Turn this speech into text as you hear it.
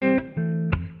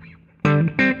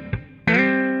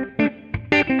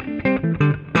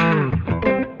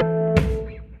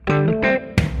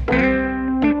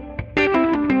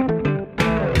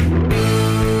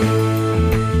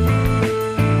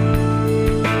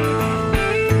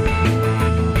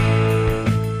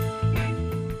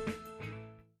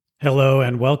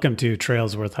welcome to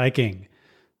Trails Worth Hiking,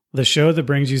 the show that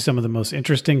brings you some of the most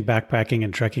interesting backpacking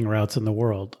and trekking routes in the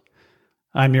world.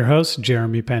 I'm your host,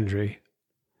 Jeremy Pendry.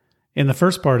 In the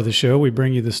first part of the show, we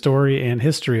bring you the story and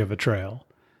history of a trail.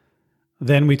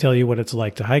 Then we tell you what it's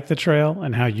like to hike the trail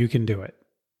and how you can do it.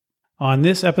 On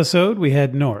this episode, we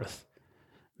head north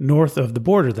of the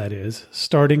border, that is,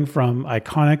 starting from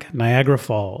iconic Niagara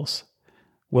Falls.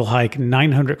 We'll hike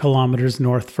 900 kilometers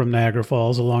north from Niagara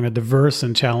Falls along a diverse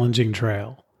and challenging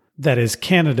trail that is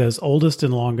Canada's oldest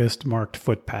and longest marked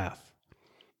footpath.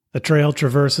 The trail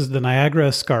traverses the Niagara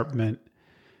Escarpment,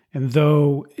 and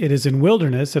though it is in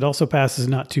wilderness, it also passes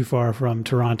not too far from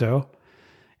Toronto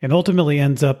and ultimately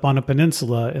ends up on a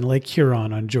peninsula in Lake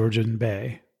Huron on Georgian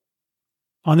Bay.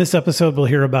 On this episode, we'll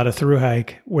hear about a thru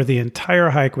hike where the entire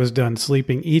hike was done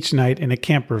sleeping each night in a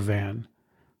camper van.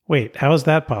 Wait, how is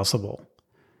that possible?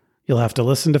 You'll have to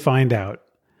listen to find out.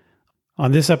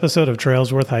 On this episode of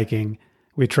Trails Worth Hiking,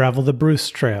 we travel the Bruce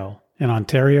Trail in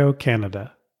Ontario,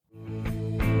 Canada.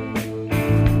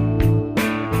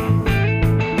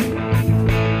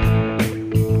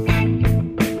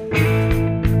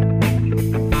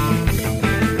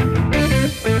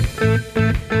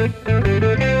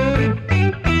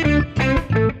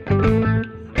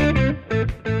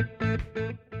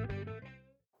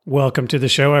 Welcome to the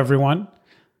show, everyone.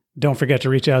 Don't forget to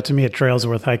reach out to me at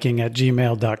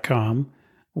trailsworthhiking@gmail.com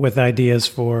with ideas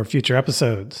for future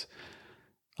episodes.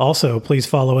 Also, please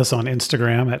follow us on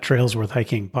Instagram at Trails Worth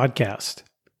Hiking Podcast.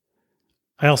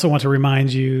 I also want to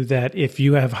remind you that if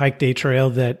you have hiked a trail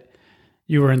that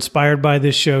you were inspired by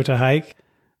this show to hike,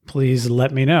 please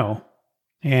let me know.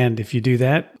 And if you do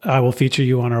that, I will feature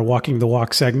you on our Walking the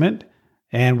Walk segment,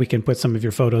 and we can put some of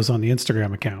your photos on the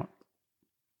Instagram account.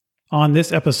 On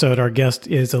this episode, our guest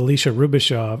is Alicia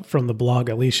Rubishaw from the blog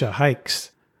Alicia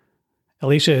Hikes.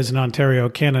 Alicia is an Ontario,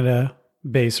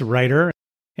 Canada-based writer,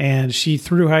 and she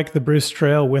thru-hiked the Bruce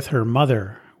Trail with her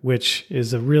mother, which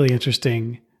is a really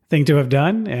interesting thing to have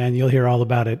done, and you'll hear all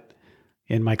about it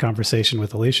in my conversation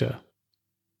with Alicia.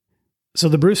 So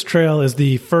the Bruce Trail is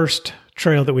the first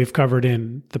trail that we've covered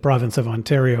in the province of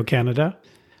Ontario, Canada.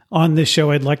 On this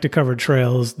show, I'd like to cover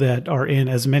trails that are in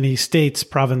as many states,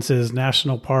 provinces,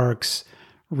 national parks,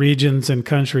 regions, and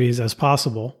countries as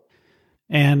possible.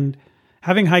 And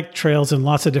having hiked trails in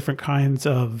lots of different kinds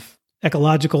of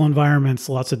ecological environments,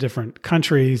 lots of different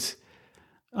countries,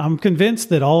 I'm convinced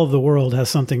that all of the world has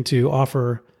something to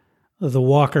offer the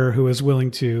walker who is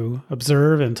willing to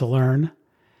observe and to learn.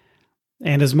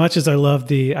 And as much as I love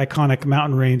the iconic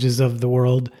mountain ranges of the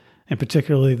world, and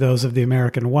particularly those of the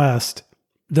American West,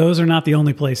 those are not the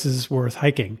only places worth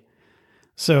hiking.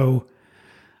 So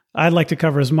I'd like to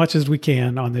cover as much as we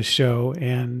can on this show.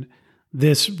 And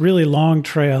this really long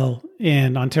trail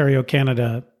in Ontario,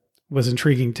 Canada was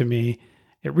intriguing to me.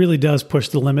 It really does push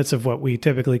the limits of what we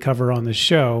typically cover on this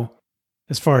show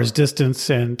as far as distance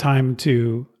and time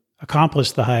to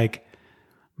accomplish the hike.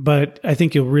 But I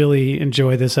think you'll really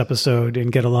enjoy this episode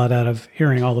and get a lot out of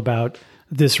hearing all about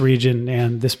this region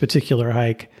and this particular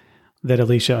hike that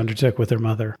Alicia undertook with her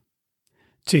mother.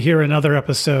 To hear another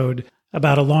episode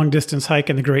about a long-distance hike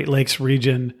in the Great Lakes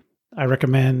region, I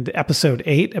recommend episode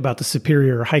 8 about the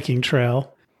Superior Hiking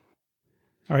Trail.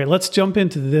 All right, let's jump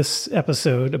into this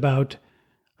episode about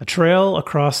a trail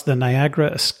across the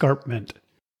Niagara Escarpment.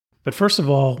 But first of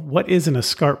all, what is an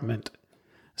escarpment?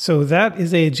 So that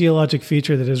is a geologic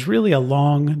feature that is really a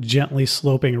long, gently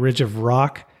sloping ridge of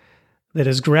rock that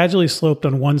is gradually sloped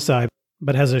on one side,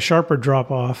 but has a sharper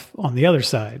drop-off on the other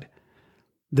side.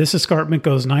 This escarpment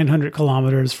goes 900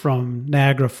 kilometers from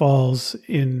Niagara Falls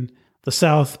in the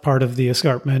south part of the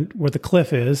escarpment, where the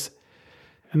cliff is,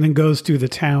 and then goes to the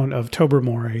town of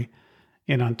Tobermory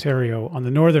in Ontario on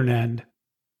the northern end.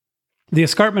 The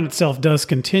escarpment itself does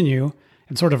continue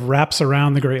and sort of wraps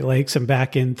around the Great Lakes and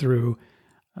back in through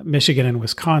Michigan and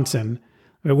Wisconsin.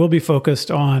 It will be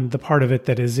focused on the part of it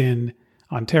that is in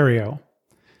Ontario.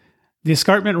 The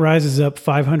escarpment rises up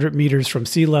 500 meters from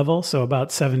sea level, so about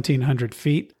 1,700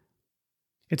 feet.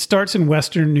 It starts in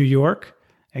western New York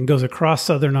and goes across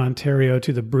southern Ontario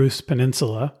to the Bruce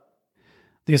Peninsula.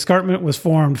 The escarpment was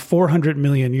formed 400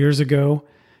 million years ago.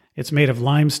 It's made of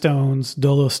limestones,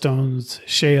 dolostones,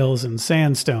 shales, and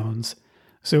sandstones,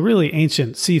 so really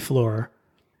ancient seafloor.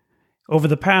 Over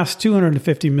the past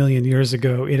 250 million years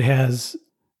ago, it has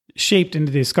shaped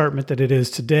into the escarpment that it is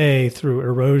today through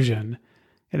erosion.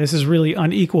 And this is really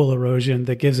unequal erosion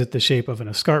that gives it the shape of an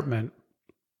escarpment,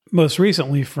 most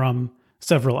recently from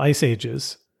several ice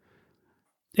ages.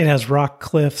 It has rock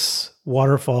cliffs,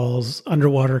 waterfalls,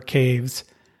 underwater caves,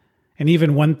 and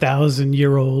even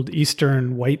 1,000-year-old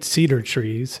eastern white cedar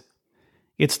trees.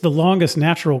 It's the longest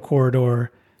natural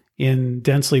corridor in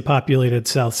densely populated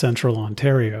south-central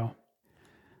Ontario.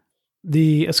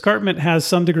 The escarpment has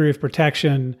some degree of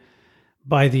protection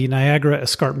by the Niagara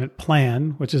Escarpment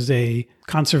Plan, which is a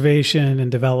conservation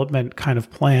and development kind of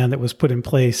plan that was put in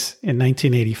place in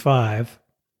 1985.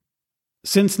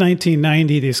 Since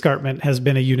 1990, the escarpment has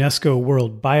been a UNESCO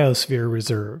World Biosphere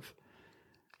Reserve.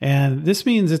 And this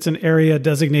means it's an area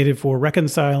designated for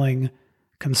reconciling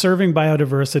conserving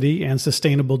biodiversity and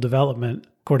sustainable development,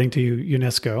 according to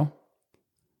UNESCO.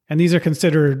 And these are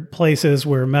considered places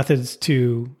where methods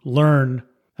to learn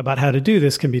about how to do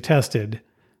this can be tested.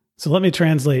 So let me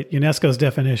translate UNESCO's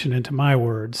definition into my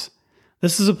words.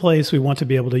 This is a place we want to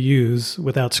be able to use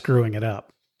without screwing it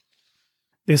up.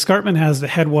 The escarpment has the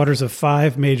headwaters of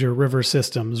 5 major river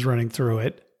systems running through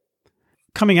it.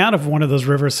 Coming out of one of those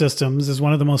river systems is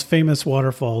one of the most famous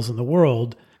waterfalls in the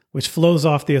world, which flows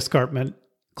off the escarpment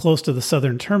close to the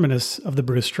southern terminus of the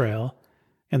Bruce Trail,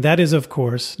 and that is, of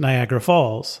course, Niagara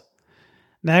Falls.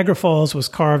 Niagara Falls was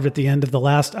carved at the end of the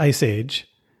last ice age,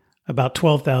 about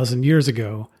 12,000 years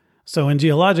ago, so in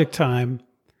geologic time,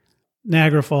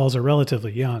 Niagara Falls are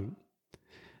relatively young.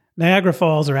 Niagara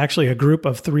Falls are actually a group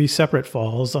of 3 separate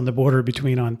falls on the border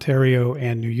between Ontario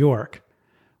and New York.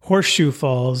 Horseshoe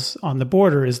Falls on the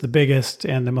border is the biggest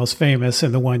and the most famous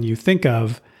and the one you think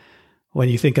of when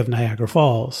you think of Niagara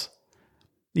Falls.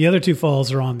 The other 2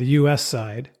 falls are on the U.S.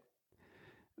 side.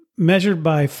 Measured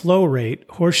by flow rate,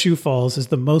 Horseshoe Falls is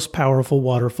the most powerful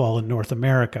waterfall in North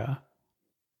America.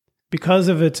 Because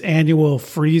of its annual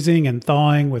freezing and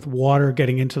thawing with water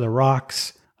getting into the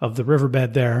rocks of the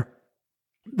riverbed there,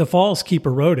 the falls keep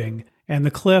eroding, and the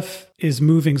cliff is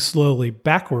moving slowly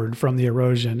backward from the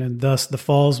erosion, and thus the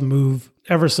falls move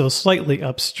ever so slightly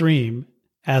upstream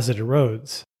as it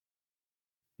erodes.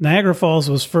 Niagara Falls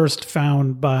was first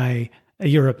found by a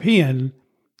European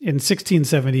in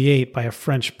 1678 by a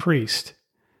French priest.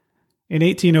 In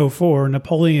 1804,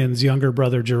 Napoleon's younger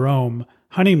brother Jerome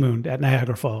honeymooned at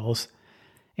Niagara Falls,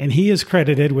 and he is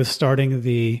credited with starting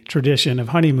the tradition of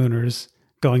honeymooners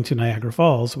going to Niagara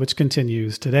Falls, which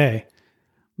continues today.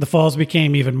 The falls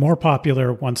became even more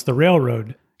popular once the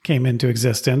railroad came into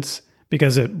existence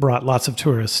because it brought lots of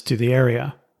tourists to the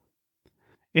area.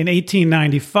 In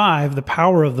 1895, the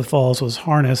power of the falls was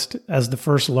harnessed as the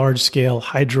first large-scale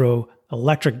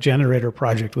hydroelectric generator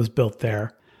project was built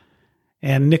there,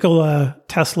 and Nikola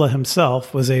Tesla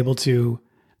himself was able to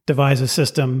devise a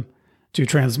system to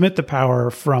transmit the power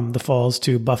from the falls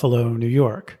to Buffalo, New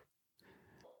York.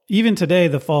 Even today,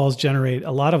 the falls generate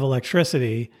a lot of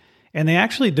electricity, and they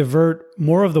actually divert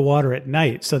more of the water at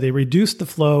night. So they reduce the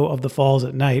flow of the falls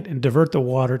at night and divert the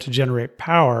water to generate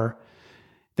power.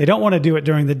 They don't want to do it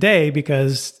during the day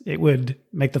because it would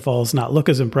make the falls not look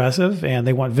as impressive, and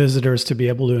they want visitors to be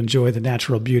able to enjoy the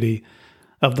natural beauty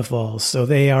of the falls. So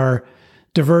they are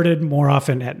diverted more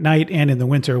often at night and in the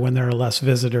winter when there are less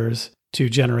visitors to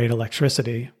generate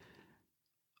electricity.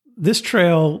 This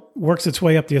trail works its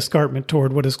way up the escarpment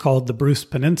toward what is called the Bruce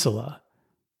Peninsula.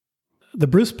 The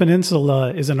Bruce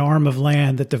Peninsula is an arm of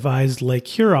land that divides Lake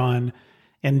Huron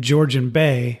and Georgian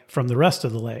Bay from the rest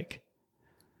of the lake.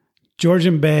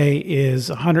 Georgian Bay is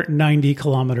 190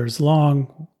 kilometers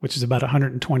long, which is about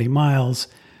 120 miles,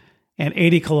 and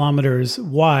 80 kilometers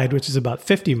wide, which is about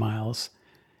 50 miles.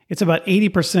 It's about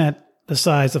 80% the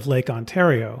size of Lake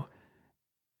Ontario.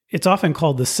 It's often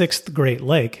called the 6th Great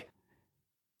Lake.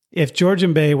 If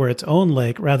Georgian Bay were its own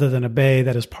lake rather than a bay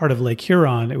that is part of Lake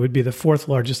Huron, it would be the 4th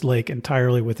largest lake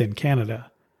entirely within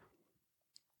Canada.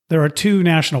 There are 2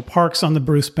 national parks on the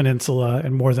Bruce Peninsula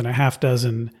and more than a half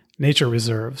dozen nature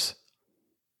reserves.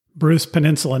 Bruce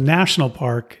Peninsula National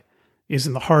Park is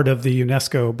in the heart of the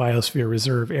UNESCO Biosphere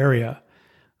Reserve area.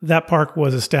 That park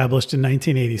was established in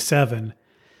 1987,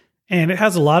 and it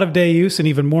has a lot of day use and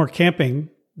even more camping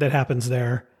that happens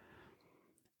there.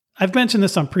 I've mentioned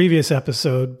this on previous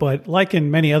episode, but like in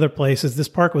many other places, this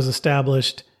park was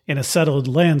established in a settled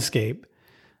landscape.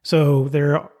 So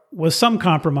there was some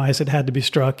compromise that had to be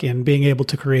struck in being able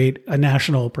to create a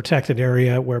national protected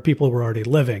area where people were already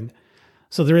living.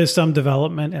 So there is some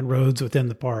development and roads within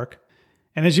the park.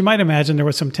 And as you might imagine, there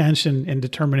was some tension in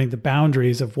determining the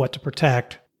boundaries of what to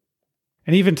protect.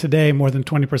 And even today, more than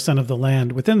 20% of the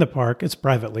land within the park is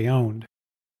privately owned.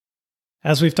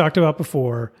 As we've talked about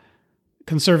before,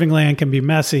 conserving land can be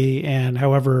messy, and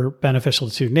however beneficial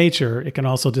to nature, it can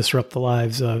also disrupt the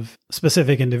lives of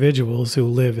specific individuals who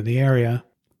live in the area.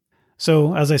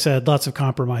 So, as I said, lots of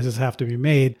compromises have to be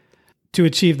made to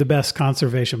achieve the best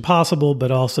conservation possible,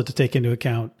 but also to take into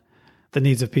account the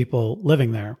needs of people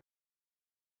living there.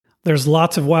 There's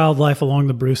lots of wildlife along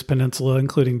the Bruce Peninsula,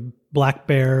 including black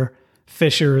bear,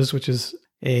 fishers, which is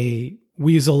a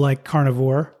weasel-like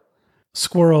carnivore,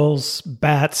 squirrels,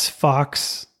 bats,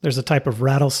 fox. There's a type of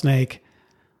rattlesnake.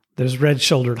 There's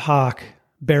red-shouldered hawk,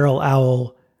 barrel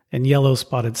owl, and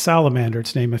yellow-spotted salamander,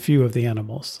 to name a few of the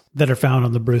animals that are found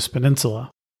on the Bruce Peninsula.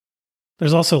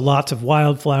 There's also lots of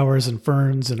wildflowers and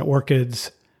ferns and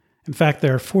orchids. In fact,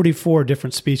 there are 44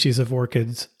 different species of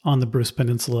orchids on the Bruce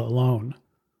Peninsula alone.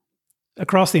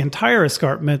 Across the entire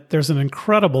escarpment, there's an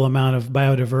incredible amount of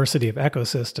biodiversity of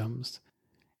ecosystems.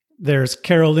 There's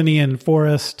Carolinian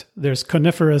forest, there's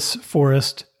coniferous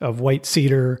forest of white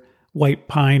cedar, white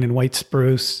pine, and white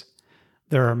spruce.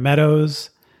 There are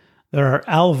meadows. There are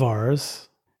alvars.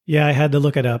 Yeah, I had to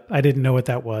look it up. I didn't know what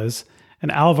that was. An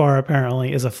alvar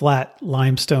apparently is a flat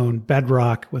limestone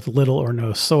bedrock with little or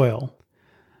no soil.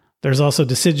 There's also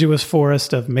deciduous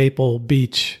forest of maple,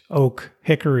 beech, oak,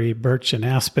 hickory, birch, and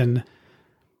aspen.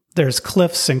 There's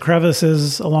cliffs and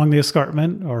crevices along the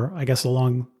escarpment, or I guess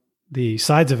along the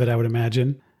sides of it, I would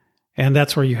imagine. And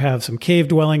that's where you have some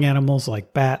cave-dwelling animals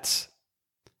like bats.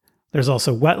 There's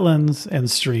also wetlands and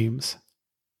streams.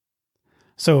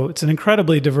 So it's an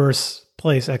incredibly diverse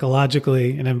place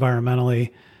ecologically and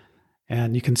environmentally,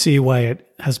 and you can see why it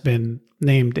has been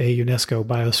named a UNESCO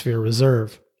Biosphere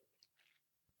Reserve.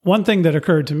 One thing that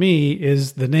occurred to me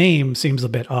is the name seems a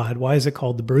bit odd. Why is it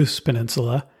called the Bruce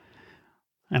Peninsula?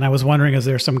 And I was wondering, is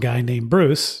there some guy named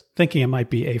Bruce, thinking it might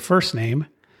be a first name.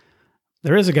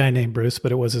 There is a guy named Bruce,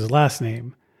 but it was his last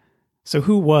name. So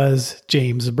who was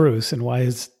James Bruce, and why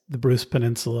is the Bruce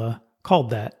Peninsula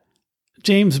called that?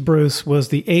 James Bruce was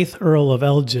the 8th Earl of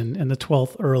Elgin and the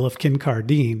 12th Earl of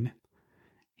Kincardine.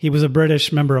 He was a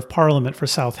British Member of Parliament for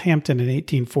Southampton in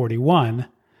 1841,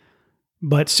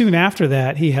 but soon after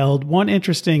that he held one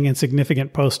interesting and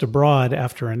significant post abroad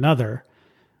after another.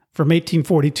 From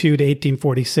 1842 to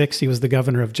 1846, he was the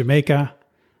governor of Jamaica.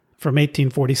 From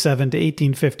 1847 to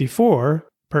 1854,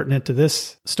 pertinent to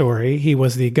this story, he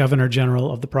was the Governor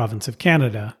General of the province of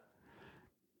Canada.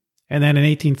 And then in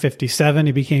 1857,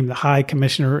 he became the High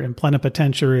Commissioner and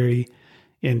Plenipotentiary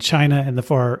in China and the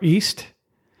Far East.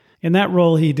 In that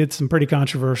role, he did some pretty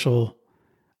controversial,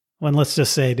 well, let's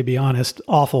just say, to be honest,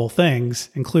 awful things,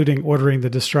 including ordering the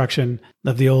destruction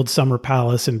of the old Summer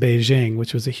Palace in Beijing,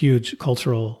 which was a huge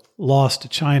cultural loss to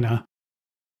China.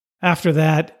 After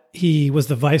that, he was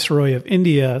the Viceroy of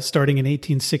India starting in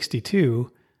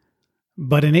 1862,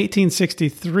 but in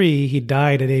 1863, he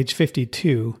died at age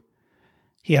 52.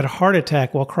 He had a heart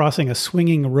attack while crossing a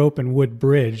swinging rope and wood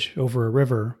bridge over a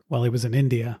river while he was in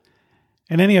India.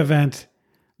 In any event,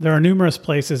 there are numerous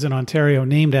places in Ontario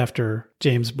named after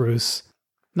James Bruce,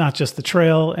 not just the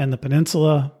trail and the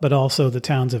peninsula, but also the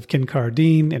towns of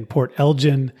Kincardine and Port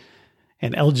Elgin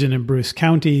and Bruce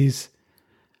counties.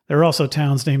 There are also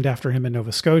towns named after him in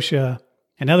Nova Scotia,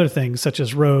 and other things such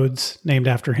as roads named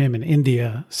after him in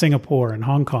India, Singapore, and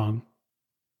Hong Kong.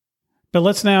 But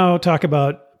let's now talk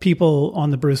about people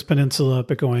on the Bruce Peninsula,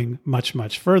 but going much,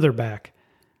 much further back.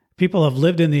 People have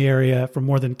lived in the area for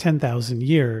more than 10,000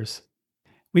 years.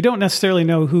 We don't necessarily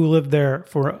know who lived there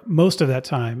for most of that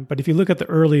time, but if you look at the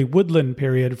early woodland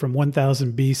period from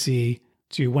 1000 BC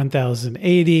to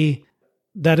 1080,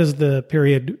 that is the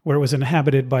period where it was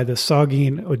inhabited by the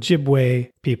Saugeen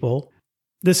Ojibwe people.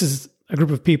 This is a group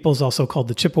of peoples also called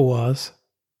the Chippewas.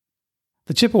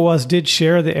 The Chippewas did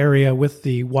share the area with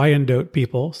the Wyandot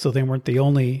people, so they weren't the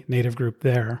only native group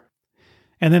there.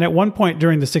 And then at one point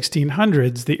during the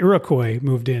 1600s, the Iroquois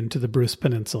moved into the Bruce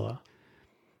Peninsula.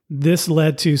 This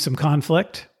led to some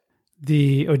conflict.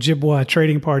 The Ojibwa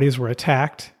trading parties were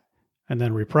attacked, and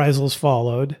then reprisals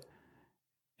followed.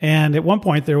 And at one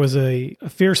point, there was a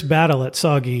fierce battle at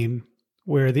Saugeen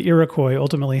where the Iroquois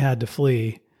ultimately had to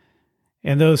flee.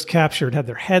 And those captured had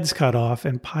their heads cut off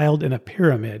and piled in a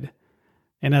pyramid.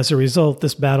 And as a result,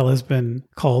 this battle has been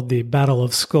called the Battle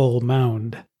of Skull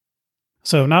Mound.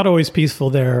 So not always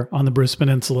peaceful there on the Bruce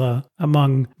Peninsula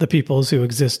among the peoples who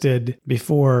existed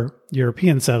before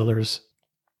European settlers.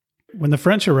 When the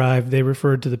French arrived, they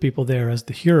referred to the people there as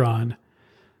the Huron,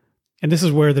 and this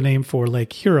is where the name for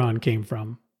Lake Huron came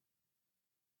from.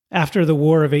 After the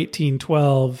War of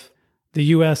 1812, the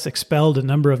U.S. expelled a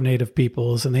number of native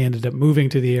peoples, and they ended up moving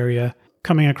to the area,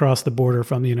 coming across the border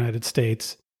from the United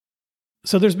States.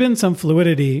 So there's been some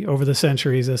fluidity over the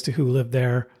centuries as to who lived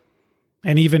there.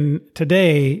 And even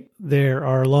today, there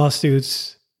are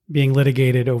lawsuits being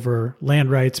litigated over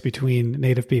land rights between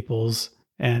Native peoples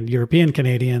and European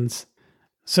Canadians.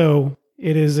 So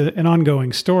it is an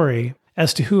ongoing story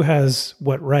as to who has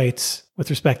what rights with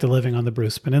respect to living on the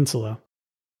Bruce Peninsula.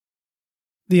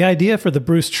 The idea for the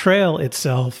Bruce Trail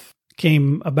itself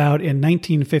came about in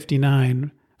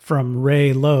 1959 from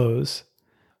Ray Lowes.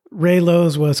 Ray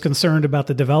Lowe's was concerned about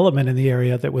the development in the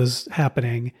area that was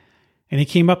happening, and he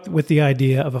came up with the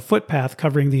idea of a footpath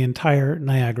covering the entire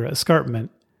Niagara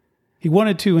Escarpment. He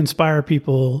wanted to inspire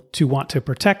people to want to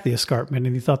protect the escarpment,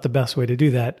 and he thought the best way to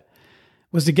do that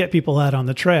was to get people out on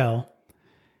the trail.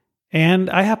 And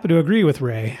I happen to agree with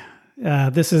Ray.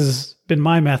 This has been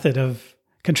my method of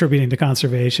contributing to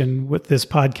conservation with this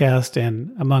podcast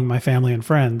and among my family and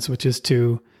friends, which is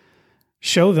to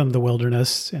show them the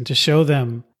wilderness and to show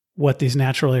them what these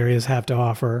natural areas have to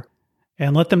offer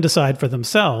and let them decide for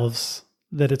themselves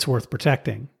that it's worth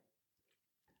protecting.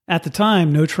 At the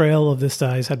time, no trail of this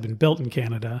size had been built in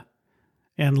Canada,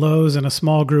 and Lowe's and a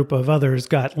small group of others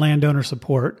got landowner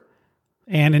support.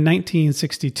 And in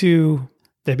 1962,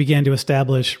 they began to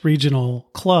establish regional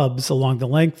clubs along the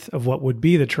length of what would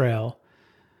be the trail.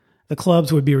 The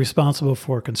clubs would be responsible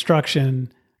for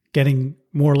construction, getting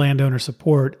more landowner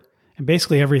support, and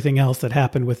basically everything else that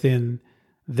happened within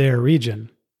their region.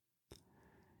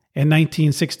 In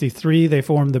 1963, they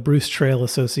formed the Bruce Trail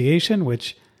Association,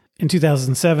 which in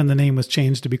 2007, the name was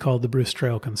changed to be called the Bruce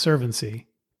Trail Conservancy.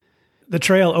 The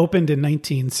trail opened in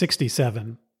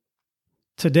 1967.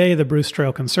 Today, the Bruce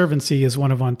Trail Conservancy is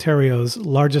one of Ontario's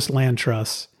largest land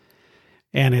trusts,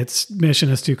 and its mission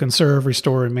is to conserve,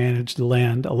 restore, and manage the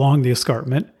land along the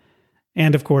escarpment,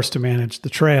 and of course to manage the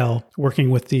trail,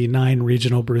 working with the 9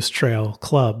 regional Bruce Trail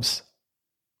clubs.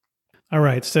 All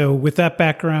right, so with that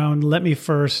background, let me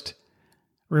first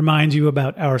remind you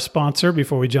about our sponsor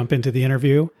before we jump into the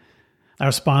interview.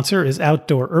 Our sponsor is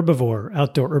Outdoor Herbivore.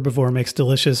 Outdoor Herbivore makes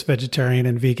delicious vegetarian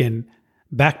and vegan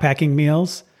backpacking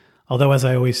meals. Although, as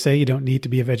I always say, you don't need to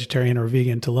be a vegetarian or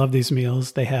vegan to love these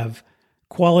meals. They have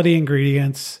quality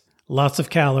ingredients, lots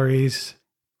of calories.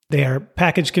 They are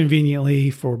packaged conveniently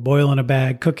for boil in a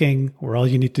bag cooking, where all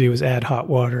you need to do is add hot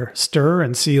water, stir,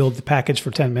 and seal the package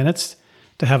for 10 minutes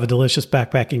to have a delicious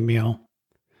backpacking meal.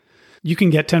 You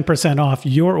can get 10% off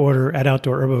your order at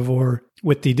Outdoor Herbivore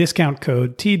with the discount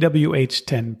code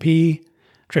TWH10P,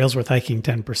 Trails Worth Hiking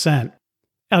 10%.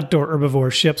 Outdoor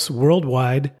Herbivore ships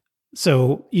worldwide,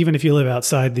 so even if you live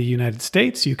outside the United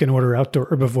States, you can order Outdoor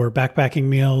Herbivore backpacking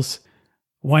meals.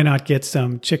 Why not get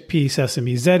some chickpea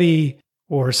sesame ziti,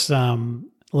 or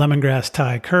some lemongrass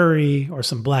Thai curry, or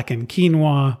some blackened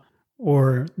quinoa,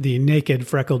 or the naked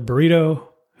freckled burrito?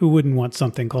 Who wouldn't want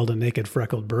something called a naked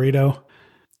freckled burrito?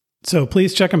 So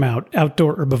please check them out,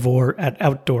 Outdoor Herbivore at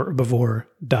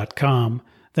outdoorherbivore.com.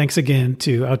 Thanks again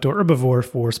to Outdoor Herbivore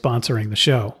for sponsoring the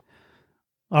show.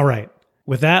 All right,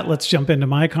 with that, let's jump into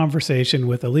my conversation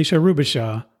with Alicia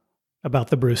Rubishaw about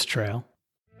the Bruce Trail.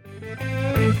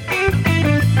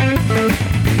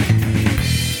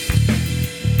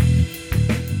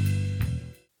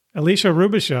 Alicia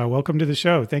Rubishaw, welcome to the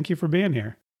show. Thank you for being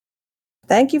here.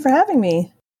 Thank you for having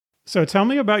me. So tell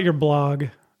me about your blog,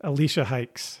 Alicia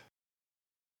Hikes.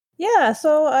 Yeah,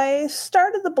 so I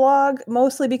started the blog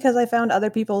mostly because I found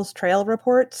other people's trail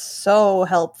reports so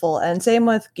helpful. And same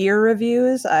with gear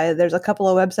reviews. There's a couple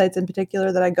of websites in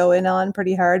particular that I go in on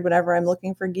pretty hard whenever I'm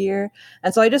looking for gear.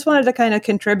 And so I just wanted to kind of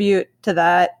contribute to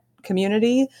that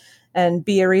community and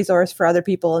be a resource for other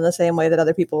people in the same way that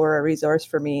other people were a resource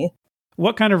for me.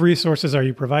 What kind of resources are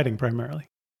you providing primarily?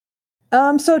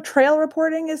 So trail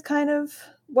reporting is kind of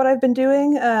what I've been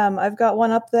doing. I've got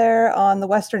one up there on the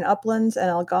Western Uplands and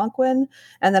Algonquin.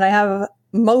 And then I have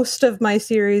most of my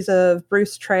series of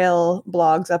Bruce Trail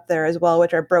blogs up there as well,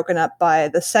 which are broken up by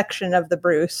the section of the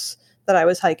Bruce that I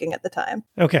was hiking at the time.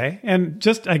 Okay. And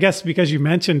just, I guess, because you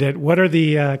mentioned it, what are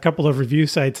the couple of review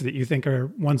sites that you think are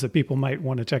ones that people might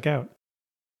want to check out?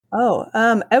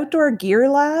 Outdoor Gear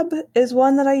Lab is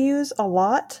one that I use a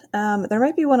lot. There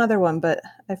might be one other one, but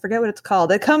I forget what it's called.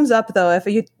 It comes up though,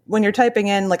 when you're typing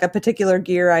in like a particular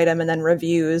gear item and then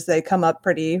reviews, they come up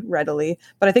pretty readily.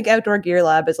 But I think Outdoor Gear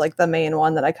Lab is like the main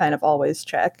one that I kind of always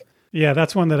check. Yeah,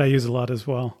 that's one that I use a lot as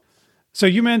well. So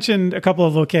you mentioned a couple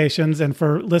of locations, and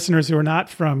for listeners who are not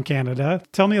from Canada,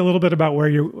 tell me a little bit about where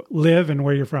you live and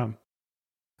where you're from.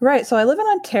 Right. So I live in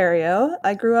Ontario.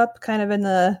 I grew up kind of in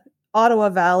the Ottawa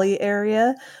Valley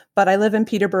area, but I live in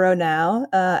Peterborough now.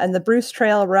 And the Bruce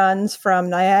Trail runs from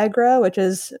Niagara, which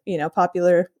is,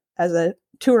 popular as a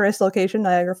tourist location,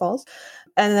 Niagara Falls,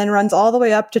 and then runs all the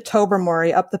way up to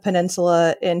Tobermory, up the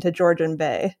peninsula into Georgian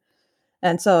Bay.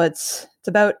 And so it's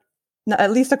about,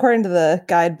 at least according to the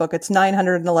guidebook, it's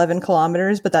 911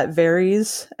 kilometers, but that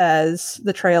varies as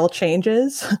the trail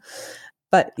changes.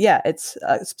 But yeah, it's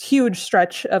a huge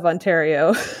stretch of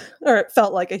Ontario, or it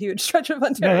felt like a huge stretch of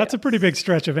Ontario. Yeah, that's a pretty big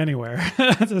stretch of anywhere.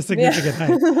 That's a significant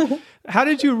hike. How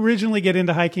did you originally get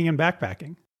into hiking and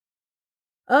backpacking?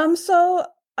 So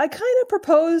I kind of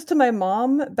proposed to my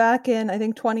mom back in, I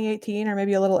think, 2018 or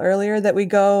maybe a little earlier that we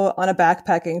go on a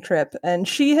backpacking trip. And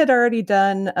she had already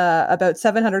done about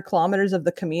 700 kilometers of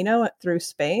the Camino through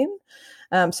Spain.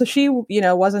 So she,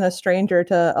 wasn't a stranger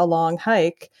to a long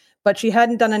hike, but she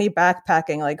hadn't done any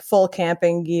backpacking, like full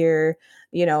camping gear.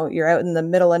 You're out in the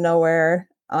middle of nowhere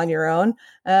on your own.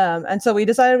 And so we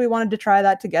decided we wanted to try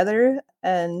that together.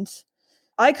 And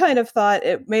I kind of thought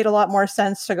it made a lot more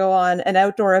sense to go on an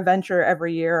outdoor adventure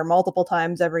every year or multiple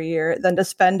times every year than to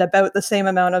spend about the same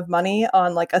amount of money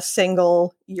on like a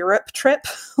single Europe trip.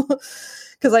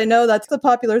 Because I know that's the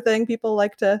popular thing. People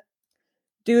like to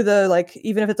do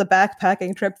even if it's a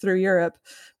backpacking trip through Europe,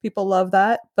 people love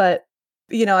that. But,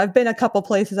 I've been a couple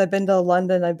places. I've been to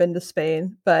London, I've been to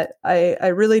Spain, but I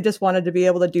really just wanted to be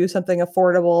able to do something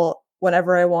affordable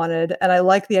whenever I wanted. And I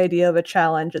like the idea of a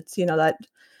challenge. It's, that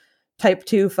type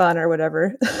 2 fun or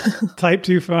whatever. Type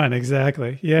 2 fun,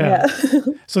 exactly. Yeah.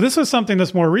 So this was something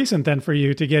that's more recent then for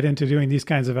you to get into doing these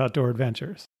kinds of outdoor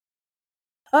adventures.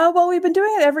 Well, we've been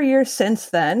doing it every year since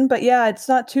then, but yeah, it's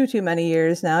not too many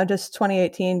years now, just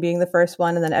 2018 being the first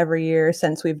one. And then every year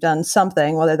since we've done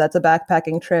something, whether that's a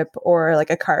backpacking trip or like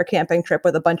a car camping trip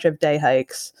with a bunch of day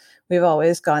hikes, we've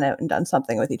always gone out and done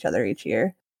something with each other each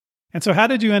year. And so how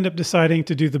did you end up deciding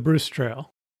to do the Bruce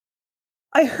Trail?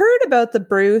 I heard about the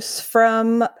Bruce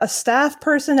from a staff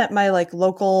person at my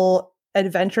local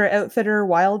adventure outfitter,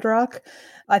 Wild Rock.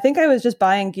 I think I was just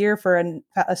buying gear for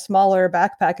a smaller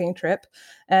backpacking trip,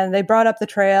 and they brought up the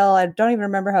trail. I don't even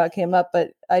remember how it came up,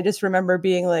 but I just remember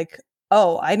being like,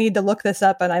 oh, I need to look this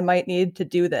up and I might need to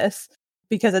do this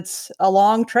because it's a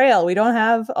long trail. We don't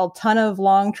have a ton of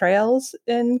long trails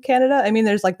in Canada. I mean,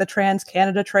 there's like the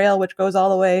Trans-Canada Trail, which goes all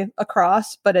the way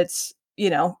across, but it's,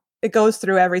 it goes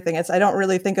through everything. I don't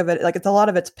really think of it it's a lot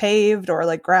of it's paved or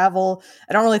like gravel.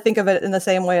 I don't really think of it in the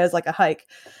same way as like a hike.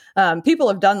 People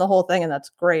have done the whole thing and that's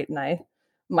great. And I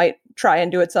might try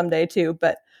and do it someday too.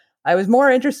 But I was more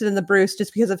interested in the Bruce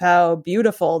just because of how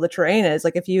beautiful the terrain is.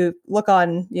 Like if you look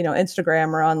on, Instagram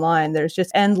or online, there's just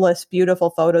endless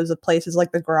beautiful photos of places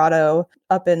like the Grotto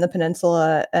up in the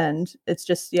peninsula. And it's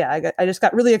just, I just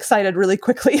got really excited really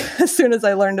quickly as soon as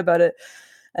I learned about it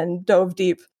and dove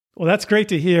deep. Well, that's great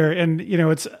to hear. And,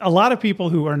 it's a lot of people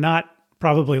who are not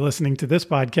probably listening to this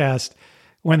podcast.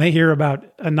 When they hear about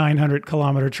a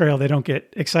 900-kilometer trail, they don't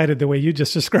get excited the way you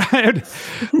just described.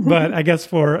 But I guess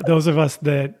for those of us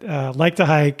that like to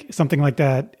hike, something like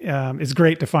that is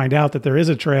great to find out that there is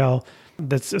a trail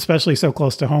that's especially so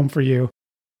close to home for you.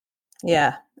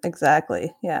 Yeah,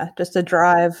 exactly. Yeah, just a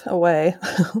drive away.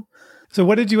 So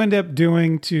what did you end up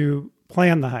doing to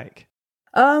plan the hike?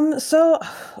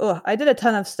 I did a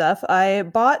ton of stuff. I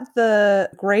bought the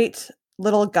great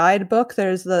little guidebook.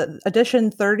 There's the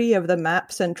edition 30 of the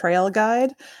Maps and Trail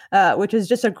Guide, which is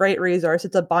just a great resource.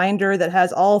 It's a binder that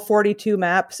has all 42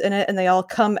 maps in it, and they all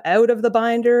come out of the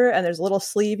binder, and there's a little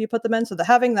sleeve you put them in. So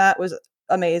having that was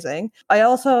amazing. I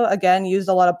also, again, used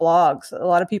a lot of blogs. A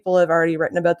lot of people have already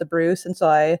written about the Bruce, and so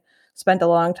I spent a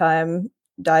long time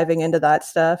diving into that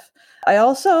stuff. I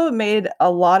also made a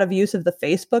lot of use of the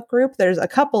Facebook group. There's a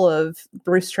couple of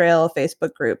Bruce Trail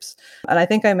Facebook groups, and I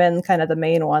think I'm in kind of the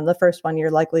main one, the first one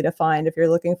you're likely to find if you're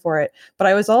looking for it. But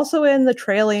I was also in the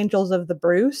Trail Angels of the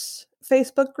Bruce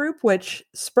Facebook group, which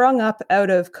sprung up out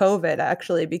of COVID,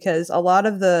 actually, because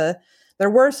there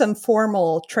were some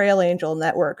formal Trail Angel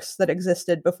networks that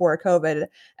existed before COVID,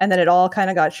 and then it all kind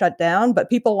of got shut down,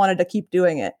 but people wanted to keep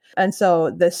doing it. And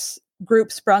so this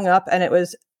group sprung up, and it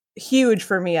was huge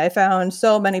for me. I found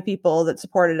so many people that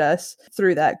supported us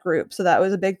through that group. So that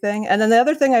was a big thing. And then the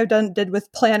other thing I've did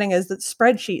with planning is that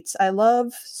spreadsheets. I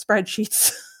love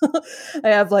spreadsheets. I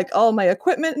have all my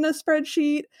equipment in a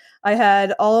spreadsheet. I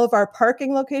had all of our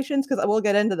parking locations because we'll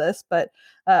get into this, but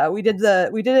we did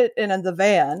it in the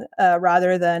van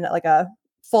rather than like a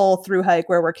full through hike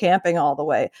where we're camping all the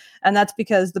way. And that's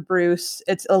because the Bruce,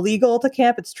 it's illegal to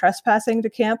camp. It's trespassing to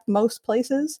camp most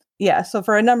places. Yeah. So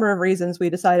for a number of reasons, we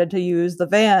decided to use the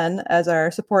van as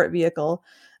our support vehicle.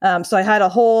 So I had a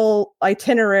whole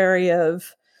itinerary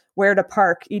of where to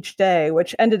park each day,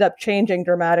 which ended up changing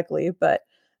dramatically, but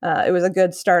it was a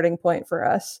good starting point for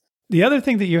us. The other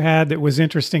thing that you had that was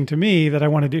interesting to me that I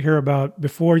wanted to hear about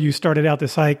before you started out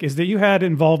this hike is that you had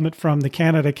involvement from the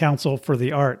Canada Council for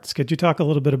the Arts. Could you talk a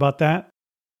little bit about that?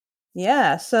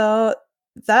 Yeah, so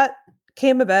that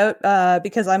came about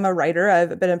because I'm a writer.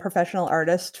 I've been a professional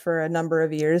artist for a number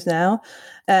of years now.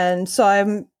 And so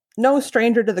I'm no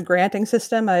stranger to the granting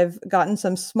system. I've gotten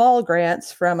some small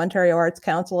grants from Ontario Arts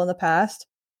Council in the past.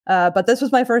 But this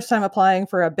was my first time applying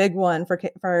for a big one for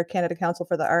Canada Council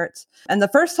for the Arts. And the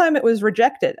first time it was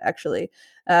rejected, actually.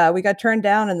 We got turned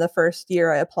down in the first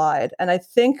year I applied. And I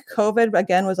think COVID,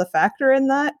 again, was a factor in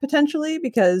that potentially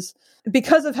because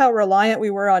of how reliant we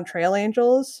were on Trail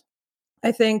Angels.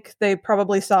 I think they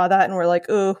probably saw that and were like,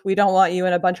 ooh, we don't want you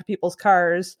in a bunch of people's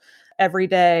cars every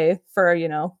day for,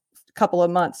 a couple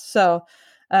of months. So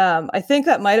I think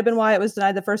that might have been why it was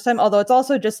denied the first time, although it's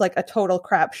also just like a total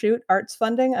crapshoot, arts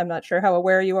funding. I'm not sure how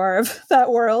aware you are of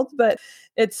that world, but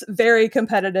it's very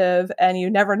competitive and you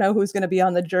never know who's going to be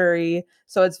on the jury.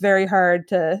 So it's very hard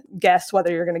to guess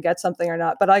whether you're going to get something or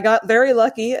not. But I got very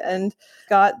lucky and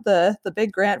got the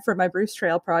big grant for my Bruce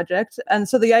Trail project. And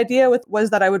so the idea was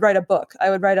that I would write a book. I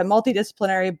would write a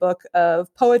multidisciplinary book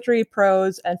of poetry,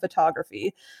 prose, and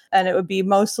photography. And it would be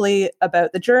mostly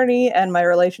about the journey and my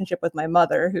relationship with my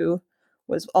mother, who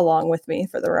was along with me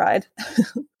for the ride.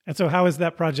 And so how is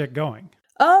that project going?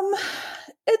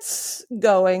 It's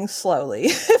going slowly,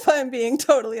 if I'm being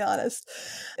totally honest.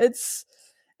 It's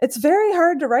very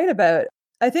hard to write about.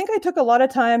 I think I took a lot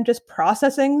of time just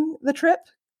processing the trip.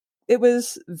 It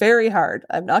was very hard.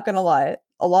 I'm not going to lie.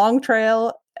 A long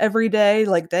trail every day,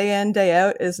 like day in, day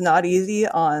out, is not easy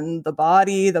on the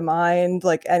body, the mind,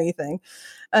 like anything.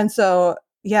 And so,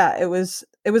 yeah, it was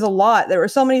a lot. There were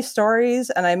so many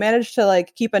stories, and I managed to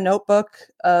like keep a notebook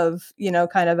of,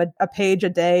 kind of a page a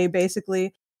day,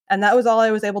 basically. And that was all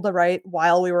I was able to write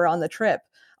while we were on the trip.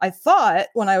 I thought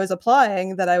when I was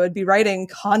applying that I would be writing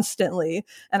constantly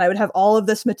and I would have all of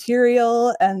this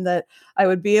material and that I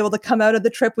would be able to come out of the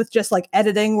trip with just like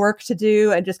editing work to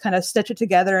do and just kind of stitch it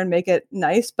together and make it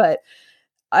nice. But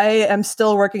I am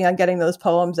still working on getting those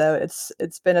poems out.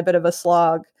 It's been a bit of a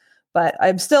slog, but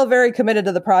I'm still very committed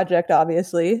to the project,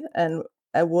 obviously. And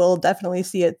I will definitely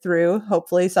see it through.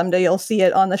 Hopefully someday you'll see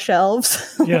it on the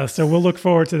shelves. Yeah, so we'll look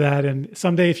forward to that. And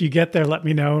someday if you get there, let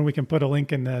me know and we can put a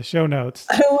link in the show notes.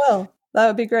 I will. That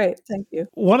would be great. Thank you.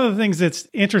 One of the things that's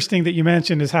interesting that you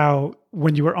mentioned is how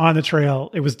when you were on the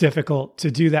trail, it was difficult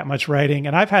to do that much writing.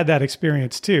 And I've had that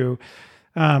experience too.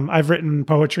 I've written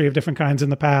poetry of different kinds in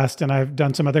the past, and I've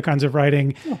done some other kinds of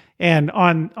writing. Oh. And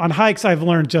on hikes, I've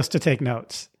learned just to take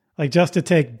notes. Like just to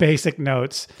take basic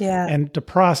notes and to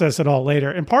process it all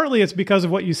later. And partly it's because of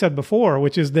what you said before,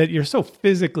 which is that you're so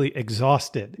physically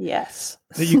exhausted. Yes.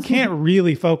 That you can't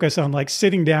really focus on like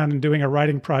sitting down and doing a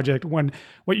writing project when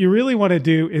what you really want to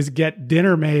do is get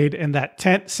dinner made and that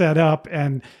tent set up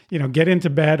and, get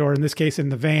into bed, or in this case, in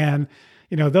the van.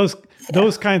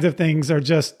 Those kinds of things are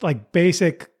just like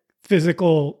basic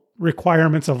physical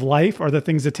requirements of life, are the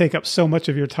things that take up so much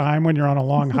of your time when you're on a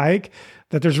long hike,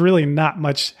 that there's really not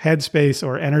much headspace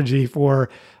or energy for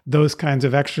those kinds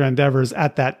of extra endeavors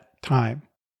at that time.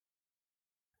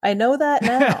 I know that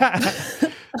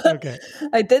now. Okay.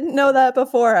 I didn't know that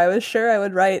before. I was sure I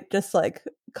would write just like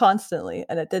constantly,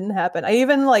 and it didn't happen. I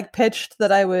even like pitched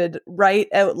that I would write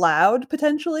out loud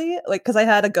potentially, like because I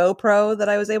had a GoPro that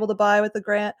I was able to buy with the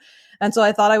grant. And so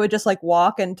I thought I would just like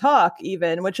walk and talk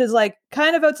even, which is like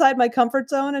kind of outside my comfort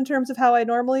zone in terms of how I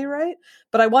normally write.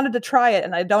 But I wanted to try it,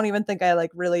 and I don't even think I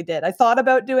like really did. I thought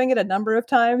about doing it a number of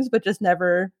times, but just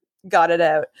never got it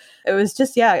out. It was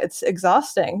just, it's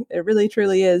exhausting. It really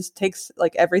truly is. Takes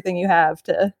like everything you have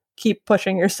to keep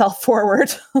pushing yourself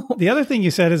forward. The other thing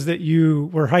you said is that you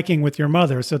were hiking with your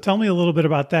mother. So tell me a little bit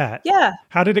about that. Yeah.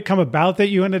 How did it come about that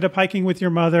you ended up hiking with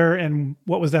your mother, and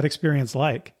what was that experience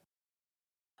like?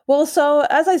 Well, so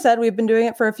as I said, we've been doing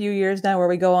it for a few years now where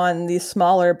we go on these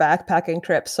smaller backpacking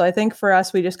trips. So I think for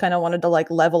us, we just kind of wanted to like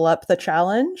level up the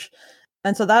challenge.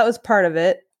 And so that was part of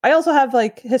it. I also have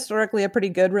like historically a pretty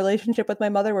good relationship with my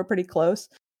mother. We're pretty close.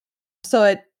 So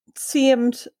it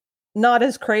seemed not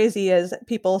as crazy as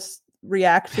people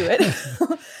react to it.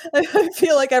 I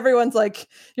feel like everyone's like,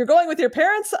 you're going with your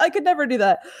parents? I could never do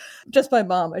that. Just my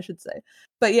mom, I should say.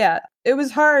 But yeah, it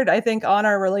was hard, I think, on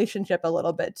our relationship a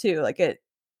little bit too. Like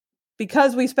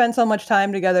because we spend so much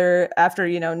time together after,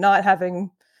 not having,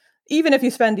 even if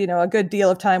you spend, a good deal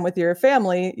of time with your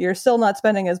family, you're still not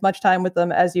spending as much time with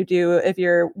them as you do if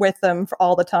you're with them for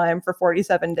all the time for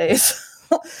 47 days.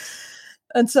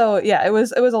 And so, yeah, it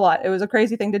was a lot. It was a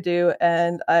crazy thing to do,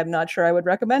 and I'm not sure I would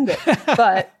recommend it,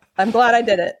 but I'm glad I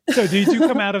did it. So did you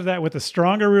come out of that with a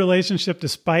stronger relationship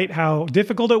despite how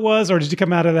difficult it was? Or did you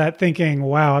come out of that thinking,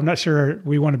 wow, I'm not sure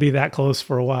we want to be that close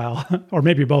for a while? Or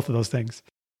maybe both of those things?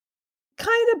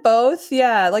 Kind of both.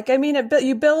 Yeah. Like, I mean,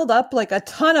 you build up like a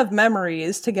ton of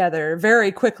memories together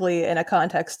very quickly in a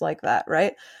context like that.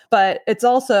 Right. But it's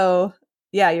also,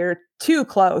 you're too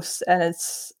close, and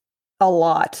it's a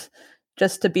lot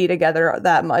just to be together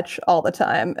that much all the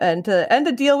time and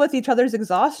to deal with each other's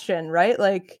exhaustion. Right.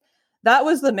 Like that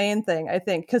was the main thing, I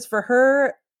think, because for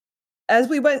her, as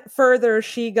we went further,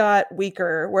 she got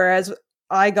weaker, whereas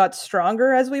I got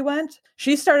stronger as we went.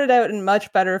 She started out in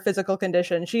much better physical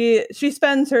condition. She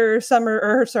spends her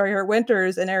her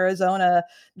winters in Arizona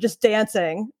just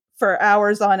dancing for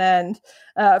hours on end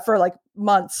for like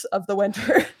months of the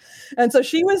winter. And so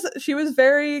she was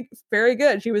very, very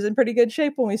good. She was in pretty good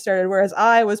shape when we started, whereas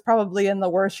I was probably in the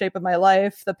worst shape of my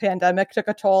life. The pandemic took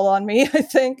a toll on me, I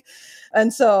think.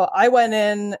 And so I went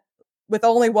in with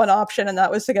only one option, and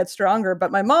that was to get stronger.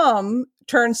 But my mom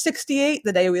turned 68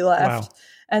 the day we left. Wow.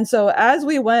 And so as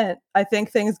we went, I think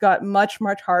things got much,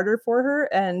 much harder for her.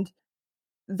 And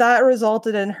that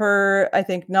resulted in her, I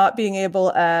think, not being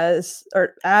able as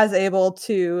able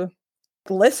to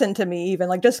listen to me, even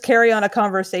like just carry on a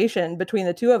conversation between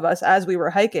the two of us as we were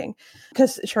hiking,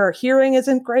 because her hearing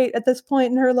isn't great at this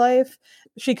point in her life.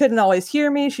 She couldn't always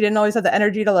hear me. She didn't always have the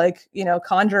energy to like,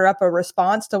 conjure up a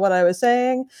response to what I was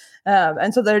saying.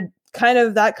 And so that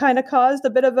kind of caused a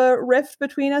bit of a rift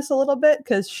between us a little bit,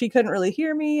 because she couldn't really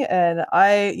hear me and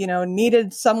I,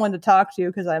 needed someone to talk to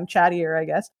because I'm chattier, I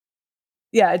guess.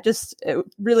 Yeah, it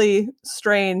really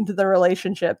strained the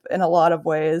relationship in a lot of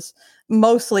ways,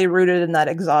 mostly rooted in that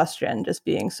exhaustion, just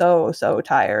being so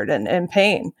tired and in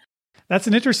pain. That's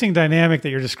an interesting dynamic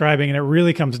that you're describing, and it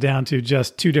really comes down to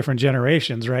just two different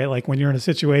generations, right? Like when you're in a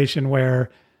situation where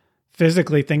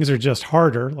physically things are just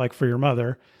harder, like for your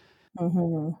mother.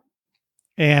 Mm-hmm.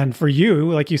 And for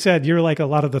you, like you said, you're like a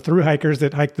lot of the thru hikers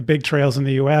that hike the big trails in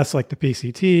the US, like the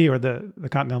PCT or the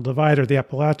Continental Divide or the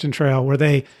Appalachian Trail, where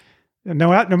they, no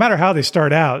matter how they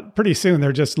start out, pretty soon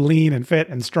they're just lean and fit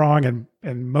and strong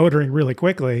and motoring really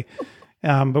quickly.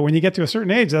 But when you get to a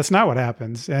certain age, that's not what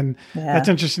happens. And that's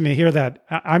interesting to hear that.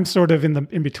 I'm sort of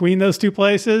in between those two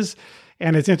places.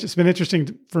 And it's been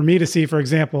interesting for me to see, for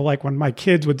example, like when my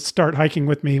kids would start hiking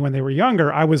with me when they were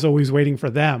younger, I was always waiting for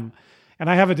them. And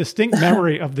I have a distinct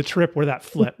memory of the trip where that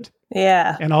flipped.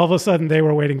 Yeah. And all of a sudden they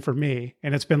were waiting for me.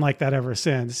 And it's been like that ever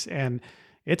since. And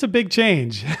it's a big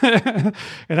change. And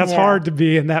that's hard to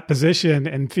be in that position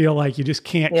and feel like you just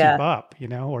can't keep up,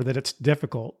 or that it's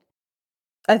difficult.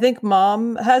 I think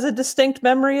Mom has a distinct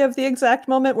memory of the exact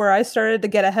moment where I started to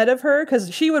get ahead of her,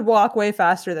 because she would walk way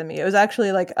faster than me. It was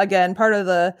actually like, again, part of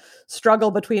the struggle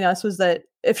between us was that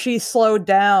if she slowed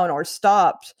down or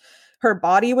stopped, her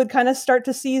body would kind of start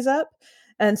to seize up.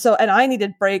 And I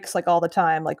needed breaks like all the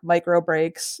time, like micro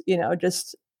breaks,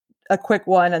 just a quick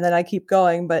one and then I keep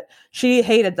going. But she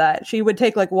hated that. She would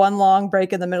take like one long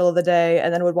break in the middle of the day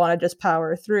and then would want to just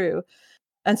power through.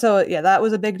 And so, that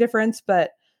was a big difference.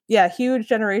 But yeah, huge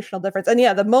generational difference. And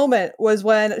the moment was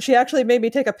when she actually made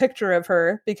me take a picture of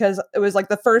her, because it was like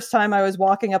the first time I was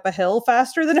walking up a hill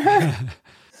faster than her.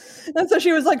 And so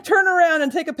she was like, turn around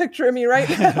and take a picture of me right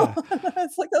now.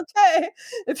 It's like, okay,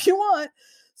 if you want.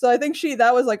 So I think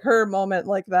that was like her moment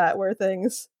like that where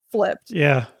things flipped.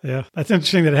 Yeah. That's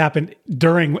interesting that it happened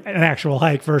during an actual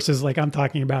hike versus like I'm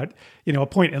talking about, a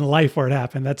point in life where it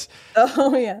happened.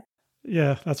 Oh, yeah.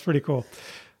 Yeah, that's pretty cool.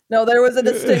 No, there was a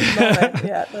distinct moment,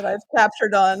 that I've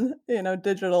captured on,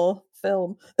 digital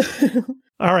film.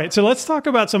 All right. So let's talk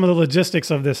about some of the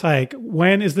logistics of this hike.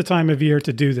 When is the time of year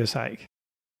to do this hike?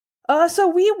 So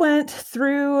we went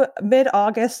through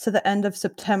mid-August to the end of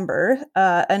September,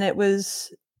 and it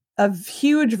was a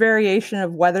huge variation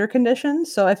of weather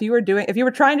conditions. So if you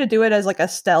were trying to do it as like a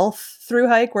stealth through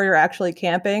hike where you're actually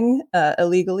camping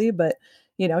illegally, but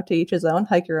to each his own,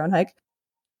 hike your own hike.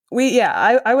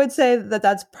 I would say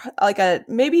that's like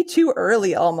maybe too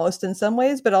early almost in some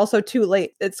ways, but also too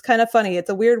late. It's kind of funny. It's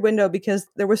a weird window because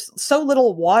there was so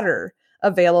little water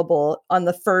available on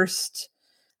the first,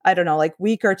 I don't know, like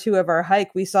week or two of our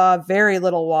hike. We saw very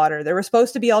little water. There were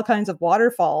supposed to be all kinds of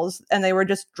waterfalls and they were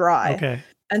just dry. Okay.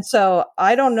 And so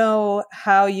I don't know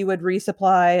how you would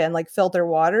resupply and like filter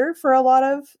water for a lot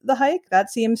of the hike. That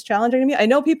seems challenging to me. I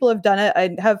know people have done it.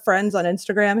 I have friends on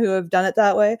Instagram who have done it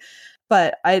that way.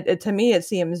 But to me, it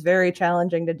seems very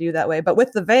challenging to do that way. But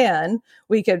with the van,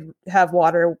 we could have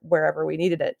water wherever we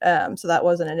needed it. So that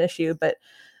wasn't an issue. But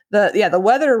the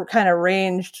weather kind of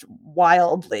ranged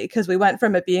wildly, because we went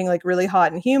from it being like really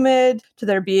hot and humid to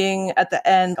there being at the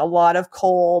end a lot of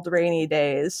cold, rainy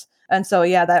days. And so,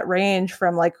 that range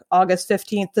from like August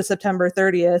 15th to September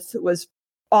 30th was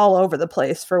all over the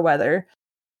place for weather.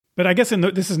 But I guess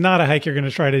this is not a hike you're going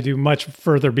to try to do much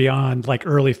further beyond like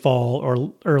early fall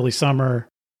or early summer.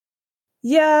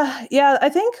 Yeah. I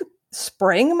think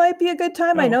spring might be a good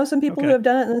time. I know some people who have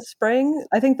done it in the spring.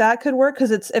 I think that could work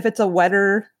because if it's a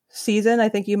wetter season, I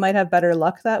think you might have better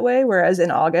luck that way. Whereas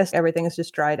in August, everything is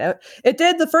just dried out. It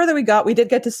did, the further we got, we did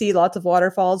get to see lots of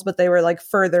waterfalls, but they were like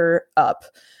further up.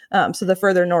 So the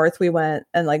further north we went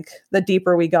and like the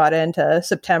deeper we got into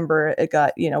September, it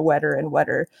got, wetter and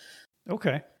wetter.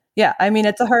 Okay. Yeah. I mean,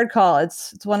 it's a hard call.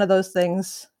 It's one of those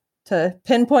things to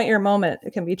pinpoint your moment.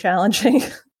 It can be challenging.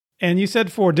 And you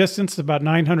said for distance about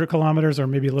 900 kilometers or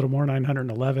maybe a little more,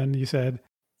 911, you said.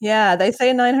 Yeah, they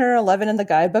say 911 in the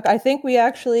guidebook. I think we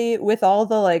actually, with all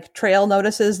the like trail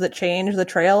notices that change the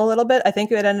trail a little bit, I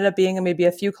think it ended up being maybe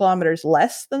a few kilometers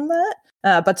less than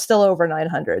that, but still over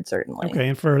 900, certainly. Okay.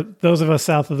 And for those of us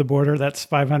south of the border, that's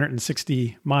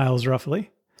 560 miles roughly.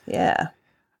 Yeah.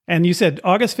 And you said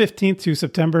August 15th to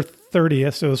September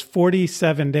 30th. So it was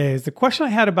 47 days. The question I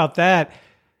had about that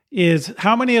is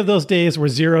how many of those days were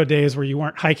 0 days where you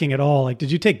weren't hiking at all? Like,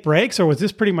 did you take breaks or was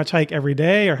this pretty much hike every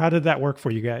day, or how did that work for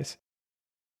you guys?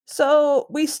 So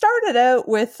we started out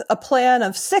with a plan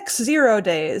of 6 0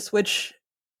 days, which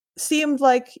seemed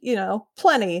like,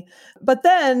 plenty. But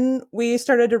then we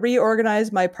started to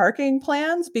reorganize my parking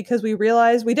plans because we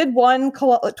realized we did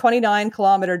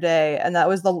 29-kilometer day, and that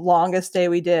was the longest day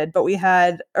we did. But we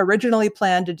had originally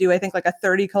planned to do, I think, like a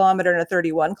 30-kilometer and a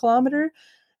 31-kilometer.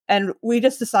 And we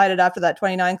just decided after that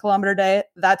 29-kilometer day,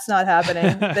 that's not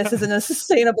happening. This isn't a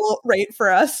sustainable rate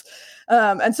for us.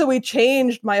 And so we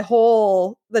changed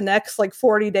the next like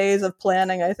 40 days of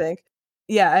planning, I think.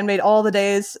 Yeah, and made all the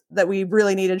days that we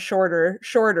really needed shorter.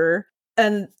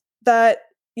 And that,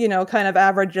 kind of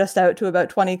averaged just out to about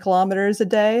 20 kilometers a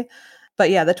day.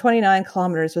 But yeah, the 29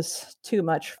 kilometers was too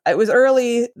much. It was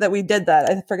early that we did that.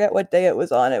 I forget what day it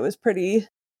was on. It was pretty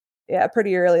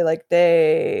early, like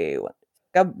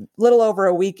a little over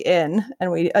a week in,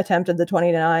 and we attempted the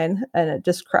 29 and it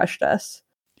just crushed us.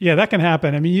 Yeah, that can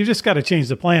happen. I mean, you just got to change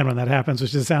the plan when that happens,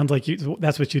 which just sounds like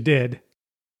that's what you did.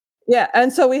 Yeah.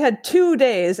 And so we had 2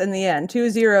 days in the end, 2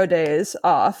 0 days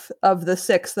off of the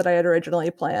 6 that I had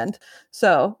originally planned.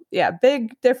 So yeah,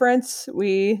 big difference.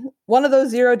 One of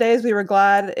those 0 days, we were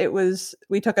glad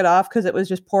we took it off because it was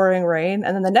just pouring rain.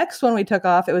 And then the next one we took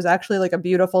off, it was actually like a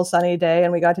beautiful sunny day,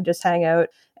 and we got to just hang out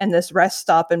in this rest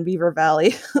stop in Beaver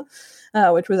Valley,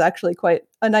 which was actually quite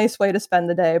a nice way to spend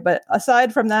the day. But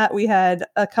aside from that, we had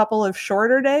a couple of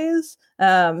shorter days,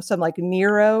 some like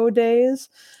Nero days.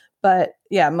 But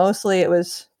yeah, mostly it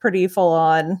was pretty full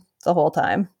on the whole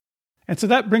time. And so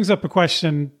that brings up a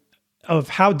question of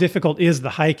how difficult is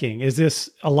the hiking? Is this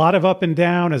a lot of up and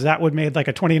down? Is that what made like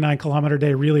a 29-kilometer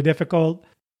day really difficult?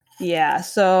 Yeah.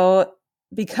 So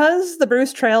because the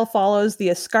Bruce Trail follows the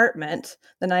escarpment,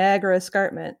 the Niagara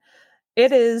Escarpment,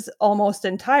 it is almost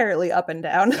entirely up and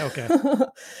down. Okay.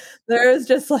 There is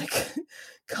just like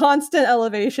constant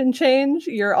elevation change.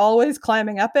 You're always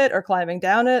climbing up it or climbing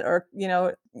down it, or,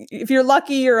 if you're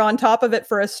lucky, you're on top of it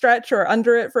for a stretch or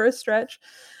under it for a stretch.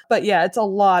 But yeah, it's a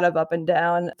lot of up and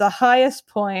down. The highest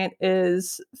point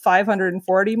is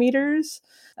 540 meters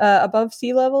above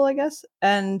sea level, I guess.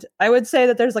 And I would say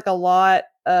that there's like a lot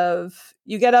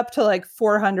you get up to like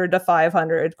 400 to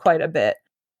 500 quite a bit.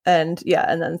 And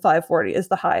yeah, and then 540 is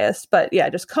the highest. But yeah,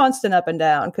 just constant up and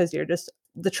down because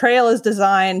the trail is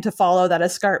designed to follow that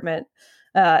escarpment,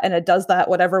 and it does that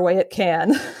whatever way it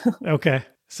can. Okay.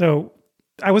 So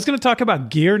I was going to talk about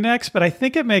gear next, but I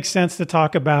think it makes sense to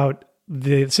talk about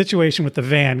the situation with the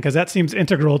van because that seems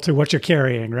integral to what you're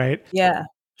carrying, right? Yeah,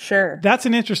 sure. That's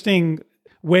an interesting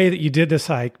way that you did this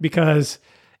hike because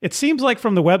it seems like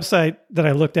from the website that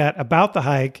I looked at about the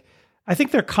hike, I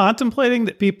think they're contemplating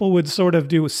that people would sort of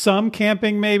do some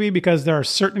camping maybe because there are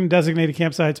certain designated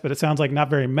campsites, but it sounds like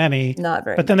not very many. Not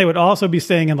very. But then they would also be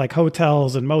staying in like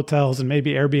hotels and motels and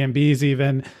maybe Airbnbs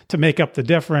even to make up the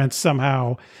difference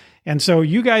somehow. And so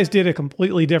you guys did a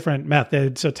completely different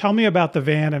method. So tell me about the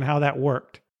van and how that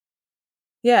worked.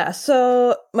 Yeah,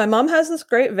 so my mom has this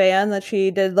great van that she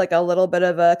did like a little bit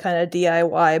of a kind of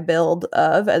DIY build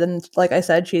of. And then, like I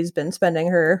said, she's been spending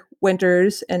her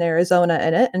winters in Arizona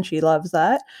in it, and she loves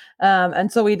that.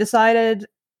 And so we decided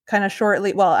kind of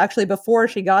shortly, well, actually before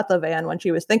she got the van, when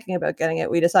she was thinking about getting it,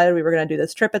 we decided we were going to do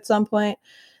this trip at some point.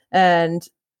 And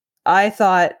I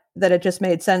thought that it just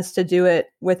made sense to do it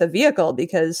with a vehicle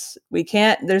because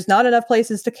there's not enough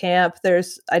places to camp.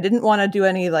 I didn't want to do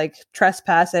any like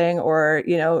trespassing or,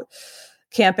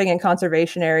 camping in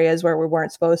conservation areas where we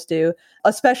weren't supposed to,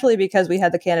 especially because we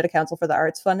had the Canada Council for the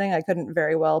Arts funding. I couldn't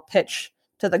very well pitch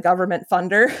to the government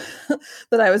funder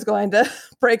that I was going to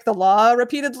break the law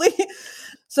repeatedly.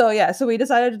 So we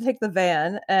decided to take the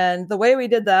van, and the way we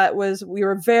did that was we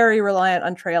were very reliant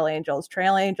on Trail Angels.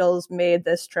 Trail Angels made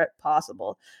this trip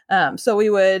possible. So we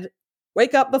would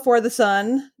wake up before the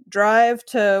sun, drive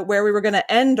to where we were going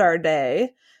to end our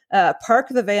day, park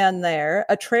the van there.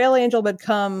 A trail angel would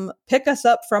come pick us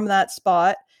up from that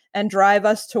spot and drive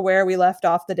us to where we left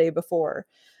off the day before.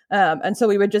 And so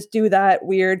we would just do that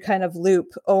weird kind of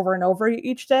loop over and over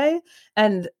each day.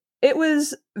 And it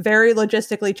was very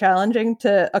logistically challenging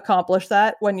to accomplish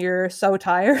that when you're so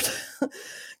tired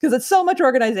because it's so much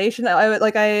organization.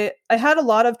 I had a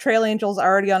lot of trail angels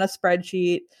already on a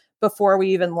spreadsheet before we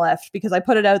even left because I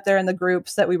put it out there in the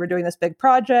groups that we were doing this big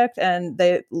project and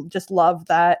they just loved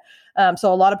that.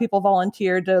 So a lot of people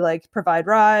volunteered to like provide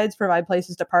rides, provide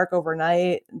places to park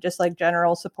overnight, just like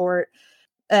general support.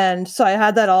 And so I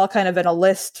had that all kind of in a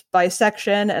list by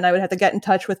section, and I would have to get in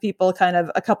touch with people kind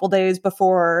of a couple days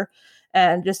before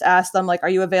and just ask them, like, are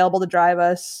you available to drive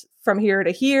us from here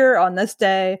to here on this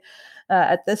day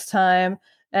at this time?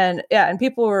 And yeah, and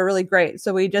people were really great.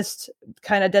 So we just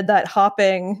kind of did that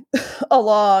hopping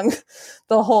along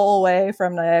the whole way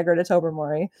from Niagara to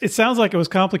Tobermory. It sounds like it was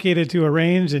complicated to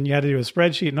arrange and you had to do a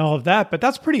spreadsheet and all of that, but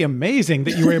that's pretty amazing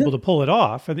that you were able to pull it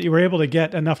off and that you were able to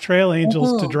get enough trail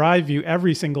angels to drive you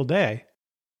every single day.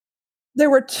 There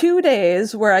were 2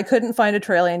 days where I couldn't find a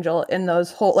trail angel in those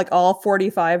whole, like all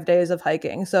 45 days of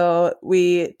hiking. So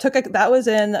we took that was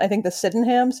in, I think, the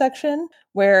Sydenham section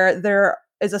where there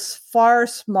is a far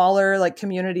smaller like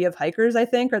community of hikers, I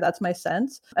think, or that's my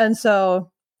sense. And so,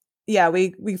 yeah,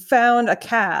 we found a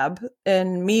cab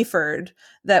in Meaford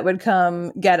that would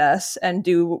come get us and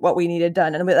do what we needed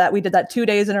done. And with that, we did that 2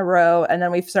 days in a row. And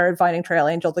then we started finding trail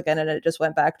angels again, and it just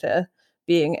went back to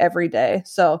being every day.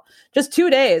 So just 2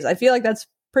 days, I feel like that's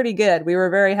pretty good. We were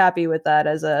very happy with that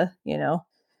as a,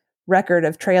 record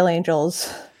of trail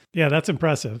angels. Yeah, that's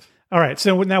impressive. All right.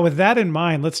 So now with that in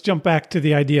mind, let's jump back to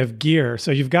the idea of gear. So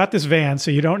you've got this van,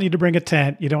 so you don't need to bring a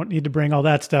tent. You don't need to bring all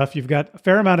that stuff. You've got a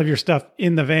fair amount of your stuff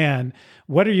in the van.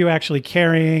 What are you actually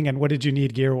carrying and what did you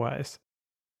need gear-wise?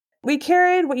 We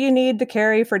carried what you need to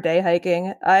carry for day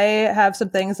hiking. I have some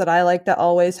things that I like to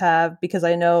always have because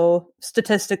I know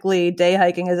statistically day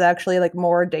hiking is actually like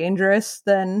more dangerous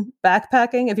than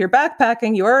backpacking. If you're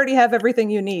backpacking, you already have everything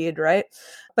you need, right?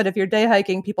 But if you're day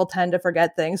hiking, people tend to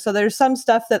forget things. So there's some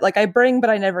stuff that like I bring,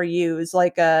 but I never use,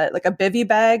 like a bivy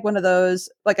bag, one of those,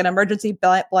 like an emergency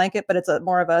blanket, but it's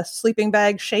more of a sleeping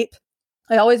bag shape.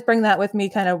 I always bring that with me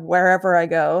kind of wherever I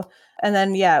go. And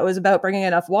then, yeah, it was about bringing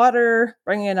enough water,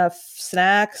 bringing enough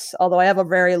snacks, although I have a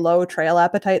very low trail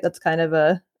appetite. That's kind of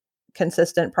a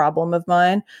consistent problem of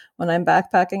mine when I'm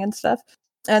backpacking and stuff.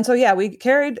 And so, yeah, we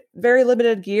carried very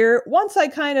limited gear. Once I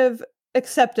kind of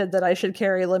accepted that I should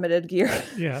carry limited gear.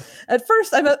 Yeah. At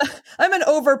first, I'm an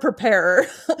over preparer.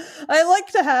 I like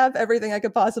to have everything I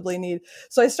could possibly need.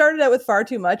 So I started out with far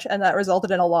too much, and that resulted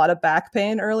in a lot of back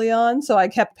pain early on. So I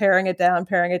kept paring it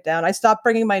down. I stopped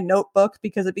bringing my notebook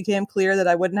because it became clear that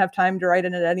I wouldn't have time to write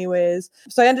in it anyways.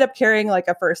 So I ended up carrying like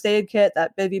a first aid kit,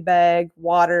 that bivy bag,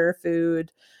 water,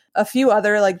 food, a few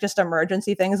other like just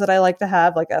emergency things that I like to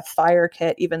have, like a fire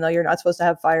kit, even though you're not supposed to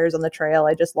have fires on the trail.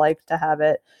 I just like to have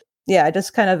it. Yeah,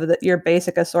 just kind of your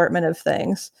basic assortment of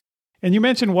things. And you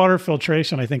mentioned water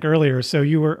filtration, I think, earlier. So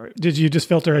did you just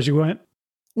filter as you went?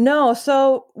 No,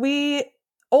 so we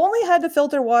only had to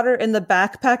filter water in the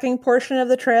backpacking portion of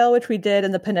the trail, which we did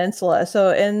in the peninsula. So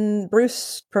in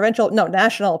Bruce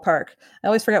National Park. I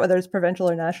always forget whether it's provincial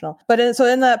or national. But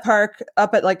in that park,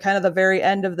 up at like kind of the very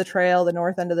end of the trail, the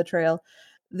north end of the trail,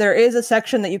 there is a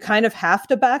section that you kind of have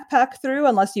to backpack through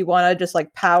unless you want to just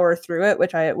like power through it,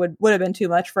 which would have been too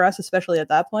much for us, especially at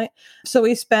that point. So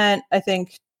we spent, I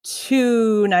think,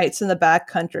 2 nights in the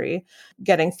backcountry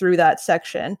getting through that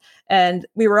section. And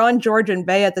we were on Georgian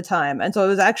Bay at the time. And so it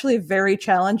was actually very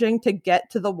challenging to get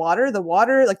to the water. The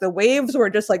water, like the waves were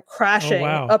just like crashing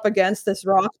up against this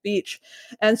rock beach.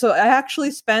 And so I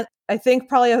actually spent, I think,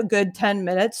 probably a good 10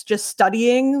 minutes just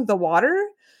studying the water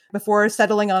before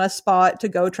settling on a spot to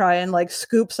go try and like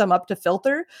scoop some up to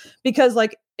filter, because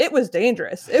like it was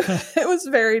dangerous. It was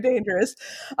very dangerous.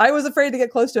 I was afraid to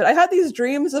get close to it. I had these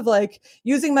dreams of like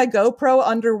using my GoPro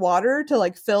underwater to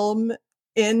like film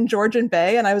in Georgian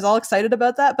Bay, and I was all excited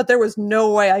about that, but there was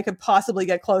no way I could possibly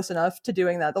get close enough to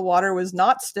doing that. The water was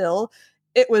not still.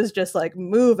 It was just like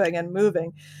moving and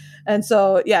moving. And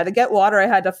so, yeah, to get water, I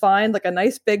had to find like a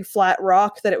nice big flat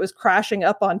rock that it was crashing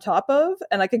up on top of.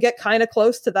 And I could get kind of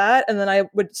close to that. And then I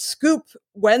would scoop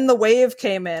when the wave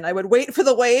came in. I would wait for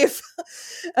the wave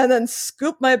and then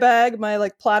scoop my bag, my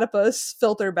like platypus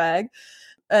filter bag.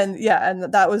 And yeah,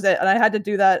 and that was it. And I had to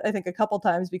do that, I think, a couple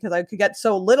times because I could get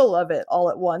so little of it all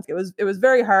at once. It was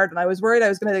very hard. And I was worried I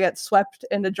was going to get swept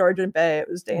into Georgian Bay. It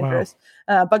was dangerous.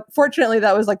 Wow. But fortunately,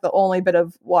 that was like the only bit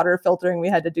of water filtering we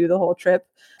had to do the whole trip.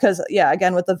 Because, yeah,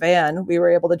 again, with the van, we were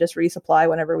able to just resupply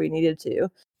whenever we needed to.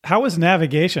 How was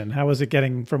navigation? How was it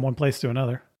getting from one place to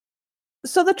another?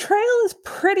 So the trail is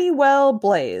pretty well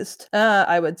blazed,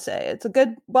 I would say. It's a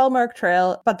good, well-marked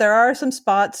trail, but there are some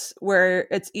spots where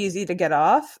it's easy to get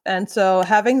off. And so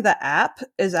having the app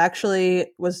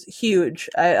was huge.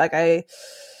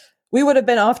 We would have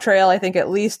been off trail, I think,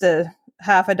 at least a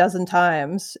half a dozen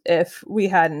times if we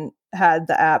hadn't had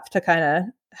the app to kind of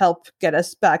help get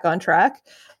us back on track.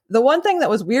 The one thing that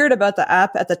was weird about the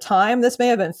app at the time, this may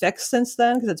have been fixed since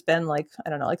then because it's been like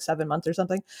 7 months or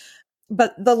something.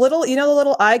 But the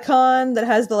little icon that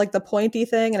has the pointy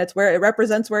thing, and it's where it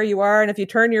represents where you are. And if you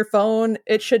turn your phone,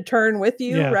 it should turn with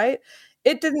you, right?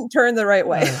 It didn't turn the right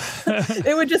way.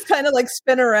 It would just kind of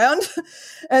spin around.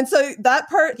 And so that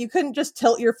part, you couldn't just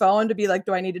tilt your phone to be like,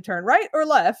 do I need to turn right or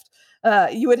left?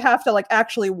 You would have to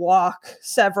actually walk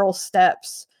several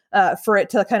steps for it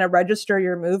to kind of register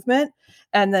your movement.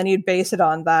 And then you'd base it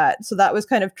on that. So that was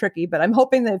kind of tricky, but I'm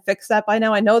hoping they've fixed that by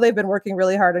now. I know they've been working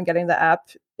really hard on getting the app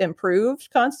improved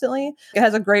constantly. It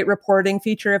has a great reporting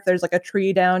feature. If there's a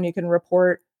tree down, you can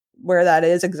report where that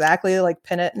is exactly,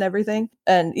 pin it and everything.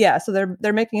 And yeah, so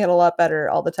they're making it a lot better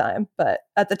all the time. But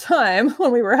at the time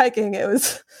when we were hiking, it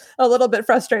was a little bit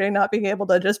frustrating not being able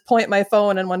to just point my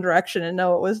phone in one direction and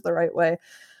know it was the right way.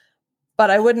 But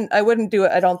I wouldn't do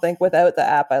it, I don't think, without the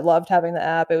app. I loved having the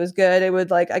app. It was good. It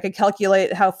would I could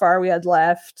calculate how far we had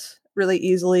left really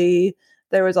easily.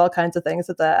 There was all kinds of things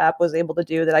that the app was able to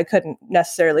do that I couldn't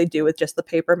necessarily do with just the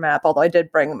paper map, although I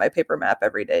did bring my paper map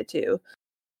every day too.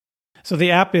 So the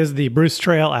app is the Bruce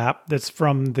Trail app that's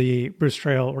from the Bruce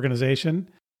Trail organization?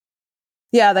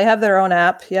 Yeah, they have their own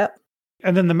app. Yep.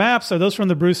 And then the maps, are those from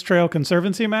the Bruce Trail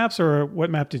Conservancy maps, or what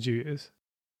map did you use?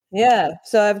 Yeah,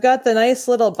 so I've got the nice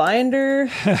little binder.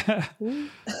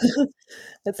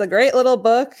 It's a great little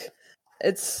book.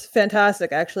 It's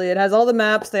fantastic, actually. It has all the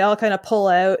maps. They all kind of pull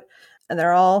out, and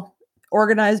they're all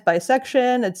organized by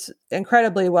section. It's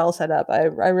incredibly well set up. I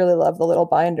really love the little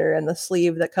binder and the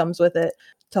sleeve that comes with it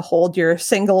to hold your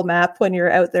single map when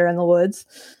you're out there in the woods.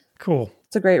 Cool.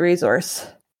 It's a great resource.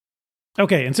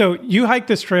 Okay, and so you hiked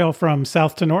this trail from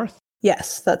south to north?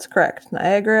 Yes, that's correct.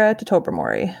 Niagara to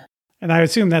Tobermory. And I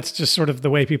assume that's just sort of the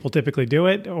way people typically do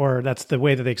it, or that's the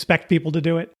way that they expect people to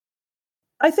do it?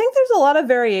 I think there's a lot of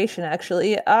variation,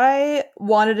 actually. I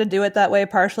wanted to do it that way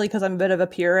partially because I'm a bit of a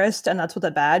purist, and that's what the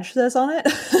badge says on it.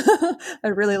 I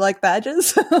really like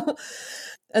badges.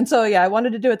 And so, yeah, I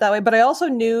wanted to do it that way. But I also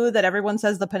knew that everyone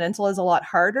says the peninsula is a lot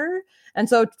harder. And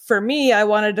so for me, I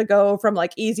wanted to go from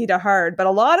easy to hard. But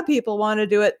a lot of people want to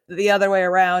do it the other way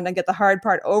around and get the hard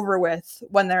part over with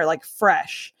when they're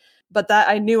fresh. But that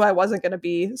I knew I wasn't going to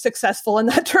be successful in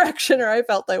that direction, or I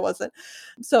felt I wasn't.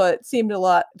 So it seemed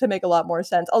to make a lot more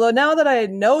sense. Although now that I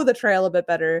know the trail a bit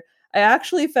better, I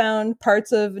actually found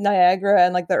parts of Niagara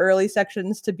and the early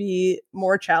sections to be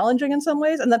more challenging in some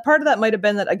ways. And that part of that might have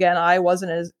been that, again, I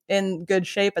wasn't as in good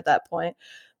shape at that point.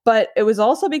 But it was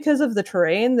also because of the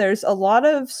terrain. There's a lot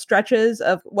of stretches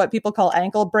of what people call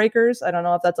ankle breakers. I don't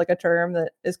know if that's a term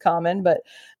that is common, but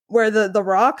where the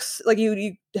rocks,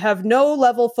 you have no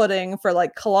level footing for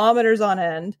kilometers on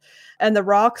end, and the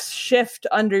rocks shift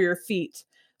under your feet.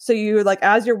 So you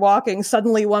as you're walking,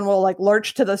 suddenly one will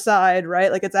lurch to the side,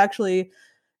 right? It's actually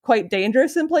quite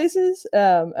dangerous in places.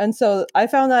 And so I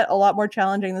found that a lot more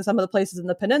challenging than some of the places in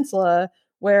the peninsula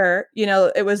where,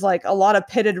 it was a lot of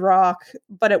pitted rock,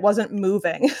 but it wasn't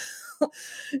moving.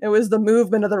 It was the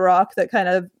movement of the rock that kind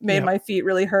of made my feet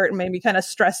really hurt and made me kind of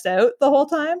stressed out the whole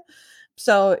time.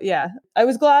 So yeah, I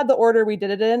was glad the order we did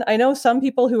it in. I know some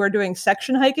people who are doing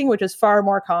section hiking, which is far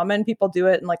more common. People do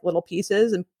it in little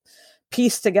pieces and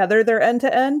piece together their end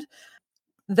to end.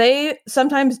 They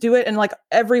sometimes do it in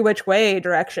every which way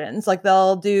directions.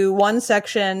 They'll do one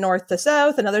section north to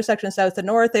south, another section south to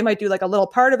north. They might do a little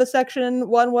part of a section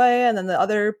one way and then the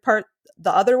other part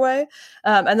the other way.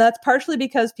 And that's partially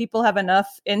because people have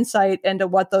enough insight into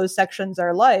what those sections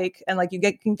are like. And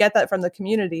can get that from the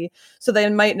community. So they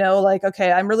might know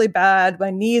okay, I'm really bad. My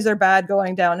knees are bad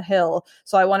going downhill.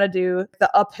 So I want to do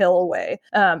the uphill way,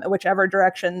 whichever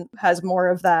direction has more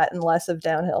of that and less of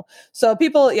downhill. So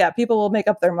people will make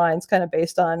up their minds kind of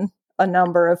based on a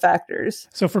number of factors.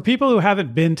 So for people who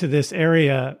haven't been to this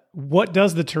area, what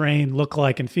does the terrain look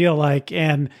like and feel like,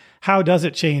 and how does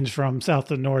it change from south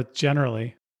to north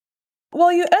generally?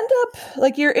 Well, you end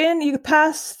up you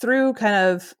pass through kind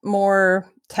of more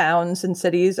towns and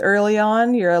cities early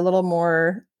on. You're a little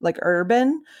more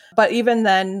urban, but even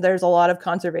then there's a lot of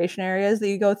conservation areas that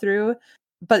you go through.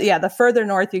 But yeah, the further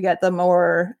north you get, the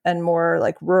more and more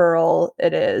rural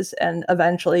it is. And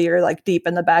eventually you're deep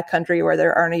in the backcountry where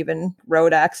there aren't even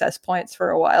road access points for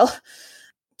a while.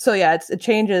 So yeah, it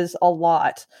changes a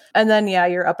lot. And then yeah,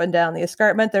 you're up and down the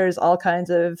escarpment. There's all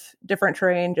kinds of different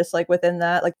terrain just like within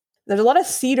that. Like there's a lot of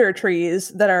cedar trees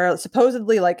that are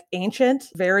supposedly like ancient,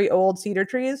 very old cedar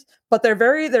trees, but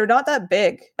they're not that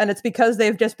big. And it's because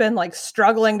they've just been like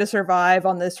struggling to survive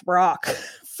on this rock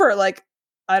for like,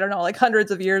 I don't know, like hundreds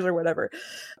of years or whatever.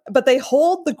 But they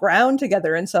hold the ground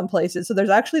together in some places. So there's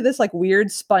actually this like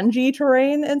weird spongy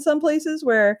terrain in some places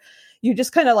where you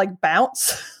just kind of like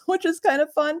bounce, which is kind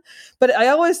of fun. But I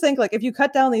always think like if you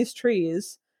cut down these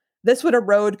trees, this would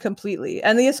erode completely.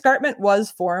 And the escarpment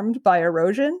was formed by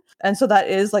erosion. And so that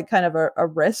is like kind of a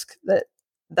risk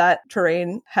that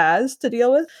terrain has to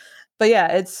deal with. But yeah,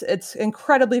 it's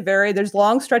incredibly varied. There's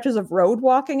long stretches of road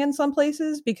walking in some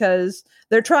places because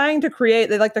they're trying to create,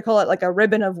 they like to call it like a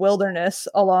ribbon of wilderness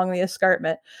along the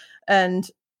escarpment. And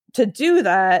to do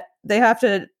that, they have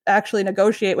to actually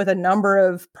negotiate with a number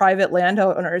of private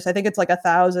landowners. I think it's like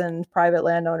 1,000 private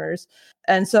landowners.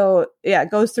 And so, yeah,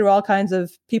 it goes through all kinds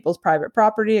of people's private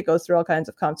property. It goes through all kinds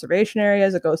of conservation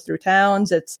areas. It goes through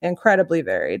towns. It's incredibly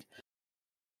varied.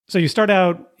 So you start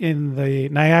out in the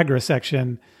Niagara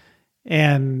section,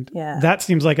 and that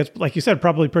seems like it's, like you said,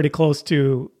 probably pretty close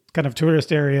to kind of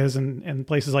tourist areas and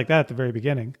places like that at the very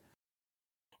beginning.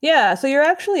 Yeah, so you're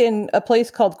actually in a place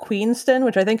called Queenston,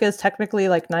 which I think is technically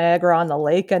like Niagara on the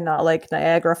Lake and not like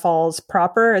Niagara Falls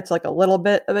proper. It's like a little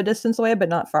bit of a distance away, but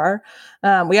not far.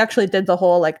 We actually did the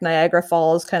whole like Niagara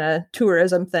Falls kind of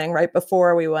tourism thing right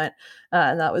before we went,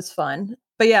 and that was fun.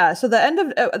 But yeah, so the end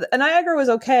of Niagara was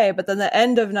okay, but then the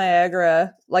end of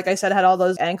Niagara, like I said, had all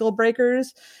those ankle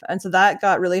breakers. And so that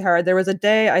got really hard. There was a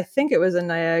day, I think it was in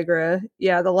Niagara.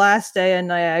 Yeah, the last day in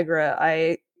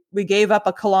Niagara, we gave up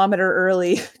a kilometer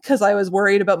early because I was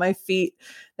worried about my feet.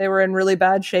 They were in really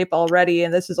bad shape already.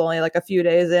 And this is only like a few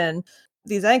days in.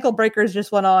 These ankle breakers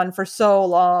just went on for so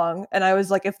long. And I was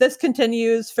like, if this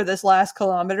continues for this last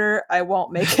kilometer, I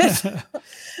won't make it.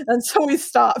 And so we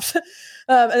stopped.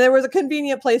 And there was a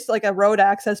convenient place, like a road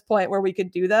access point where we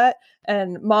could do that.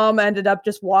 And Mom ended up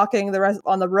just walking the rest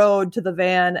on the road to the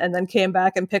van and then came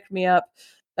back and picked me up.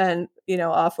 And,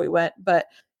 off we went. But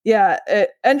yeah,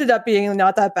 it ended up being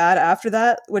not that bad after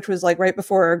that, which was like right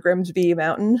before Grimsby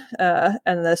Mountain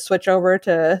and the switch over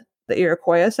to the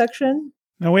Iroquois section.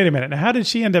 Now, wait a minute. Now, how did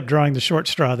she end up drawing the short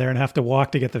straw there and have to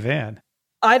walk to get the van?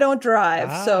 I don't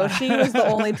drive, so she was the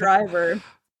only driver.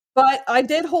 But I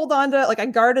did hold on to, like, I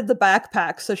guarded the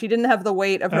backpack, so she didn't have the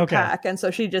weight of her pack, and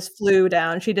so she just flew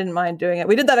down. She didn't mind doing it.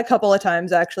 We did that a couple of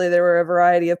times, actually. There were a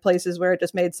variety of places where it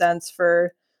just made sense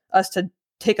for us to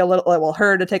take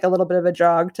her to take a little bit of a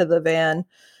jog to the van,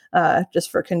 just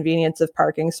for convenience of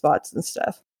parking spots and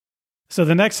stuff. So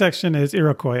the next section is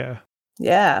Iroquois.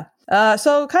 Yeah.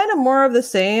 So kind of more of the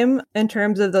same in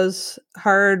terms of those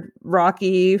hard,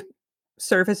 rocky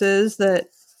surfaces that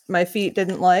my feet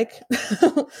didn't like.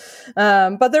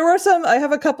 But there were some, I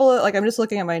have a couple of, like, I'm just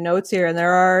looking at my notes here, and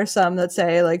there are some that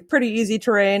say like pretty easy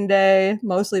terrain day,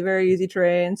 mostly very easy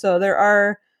terrain. So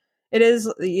it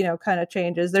is, kind of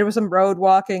changes. There was some road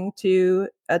walking too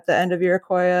at the end of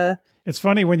Iroquois. It's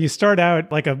funny, when you start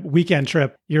out like a weekend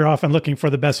trip, you're often looking for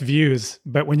the best views.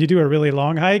 But when you do a really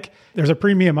long hike, there's a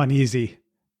premium on easy.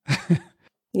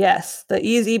 Yes, the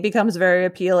easy becomes very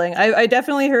appealing. I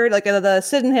definitely heard like the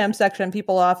Sydenham section,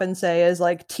 people often say is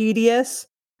like tedious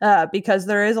because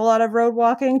there is a lot of road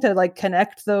walking to like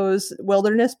connect those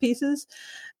wilderness pieces.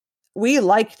 We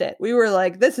liked it. We were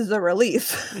like, this is a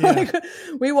relief. Yeah. Like,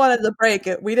 we wanted the break.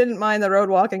 We didn't mind the road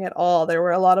walking at all. There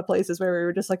were a lot of places where we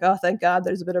were just like, oh, thank God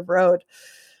there's a bit of road.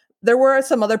 There were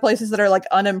some other places that are like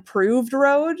unimproved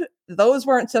road. Those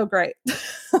weren't so great.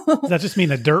 Does that just mean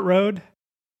a dirt road?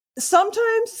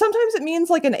 Sometimes it means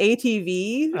like an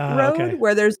ATV road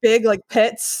where there's big like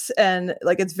pits and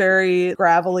like it's very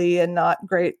gravelly and not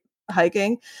great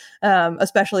hiking,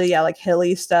 especially like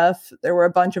hilly stuff. There were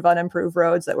a bunch of unimproved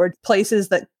roads that were places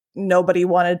that nobody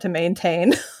wanted to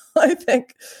maintain. I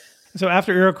think so.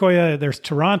 After Iroquois, there's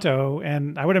Toronto,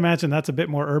 and I would imagine that's a bit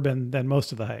more urban than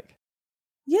most of the hike.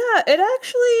 Yeah, it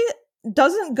actually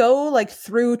doesn't go like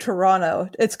through Toronto.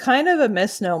 It's kind of a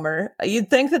misnomer.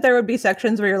 You'd think that there would be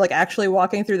sections where you're like actually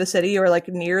walking through the city or like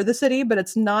near the city, but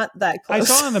it's not that close.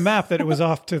 I saw on the map that it was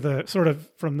off to the sort of,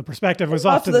 from the perspective, it was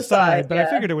off to the side, but I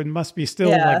figured it must be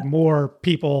still like more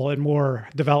people and more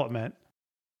development.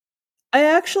 I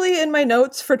actually, in my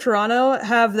notes for Toronto,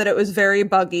 have that it was very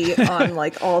buggy on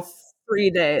like all 3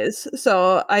 days.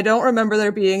 So I don't remember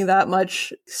there being that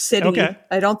much city. Okay.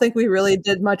 I don't think we really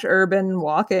did much urban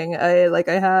walking. I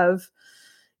have,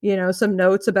 some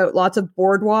notes about lots of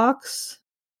boardwalks.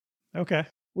 Okay.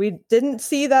 We didn't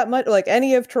see that much, like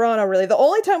any of Toronto really. The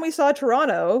only time we saw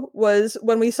Toronto was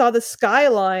when we saw the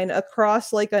skyline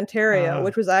across Lake Ontario,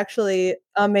 which was actually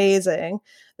amazing.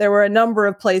 There were a number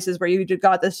of places where you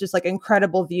got this just like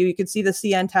incredible view. You could see the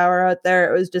CN Tower out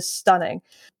there. It was just stunning.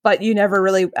 But you never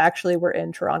really actually were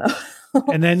in Toronto.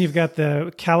 And then you've got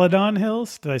the Caledon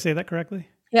Hills. Did I say that correctly?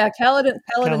 Yeah, Caledon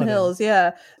Hills,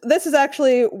 yeah. This is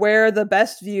actually where the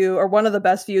best view, or one of the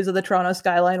best views of the Toronto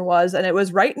skyline was, and it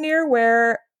was right near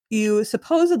where you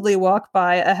supposedly walk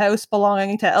by a house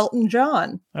belonging to Elton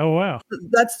John. Oh, wow.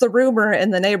 That's the rumor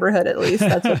in the neighborhood, at least.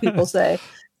 That's what people say.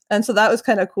 And so that was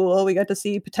kind of cool. We got to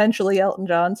see potentially Elton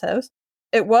John's house.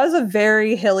 It was a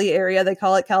very hilly area. They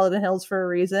call it Caledon Hills for a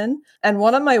reason. And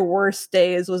one of my worst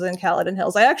days was in Caledon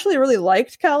Hills. I actually really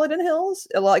liked Caledon Hills.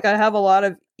 Like, I have a lot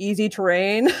of easy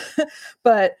terrain,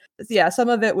 but yeah, some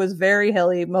of it was very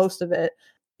hilly, most of it.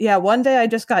 Yeah, one day I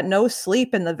just got no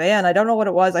sleep in the van. I don't know what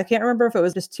it was. I can't remember if it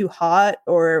was just too hot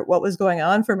or what was going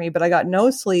on for me, but I got no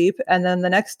sleep. And then the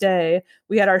next day,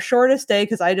 we had our shortest day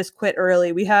because I just quit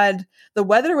early. The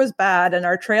weather was bad, and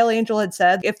our trail angel had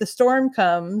said, if the storm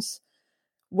comes,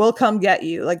 we'll come get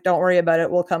you. Like, don't worry about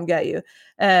it. We'll come get you.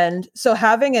 And so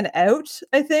having an out,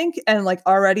 I think, and like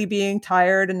already being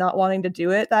tired and not wanting to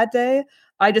do it that day,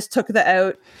 I just took the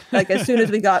out. Like, as soon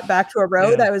as we got back to a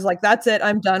road, I was like, that's it.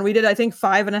 I'm done. We did, I think,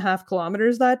 5.5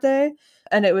 kilometers that day.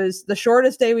 And it was the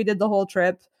shortest day we did the whole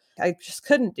trip. I just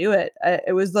couldn't do it.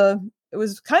 It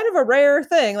was kind of a rare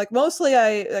thing. Like, mostly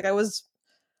I was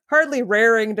hardly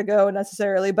raring to go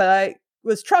necessarily, but I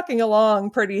was trucking along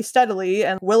pretty steadily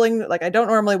and willing. Like, I don't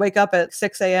normally wake up at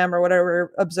 6 a.m. or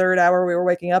whatever absurd hour we were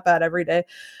waking up at every day.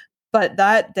 But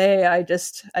that day, I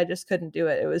just couldn't do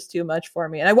it. It was too much for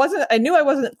me. And I knew I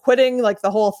wasn't quitting like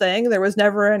the whole thing. There was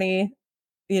never any,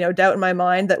 doubt in my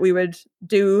mind that we would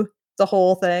do the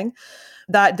whole thing.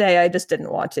 That day, I just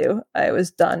didn't want to. I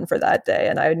was done for that day.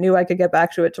 And I knew I could get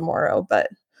back to it tomorrow, but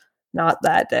not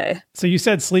that day. So you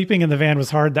said sleeping in the van was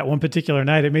hard that one particular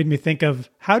night. It made me think of,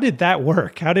 how did that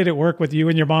work? How did it work with you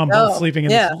and your mom both sleeping in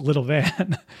this little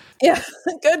van? Yeah,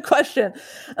 good question.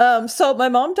 So my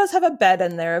mom does have a bed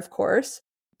in there, of course,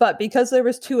 but because there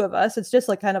was two of us, it's just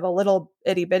like kind of a little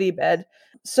itty bitty bed.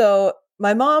 So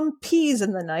my mom pees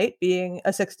in the night, being a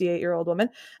 68-year-old woman.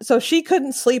 So she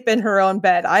couldn't sleep in her own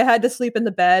bed. I had to sleep in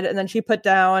the bed, and then she put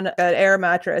down an air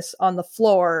mattress on the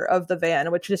floor of the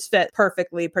van, which just fit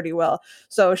perfectly pretty well.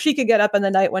 So she could get up in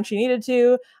the night when she needed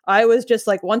to. I was just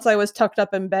like, once I was tucked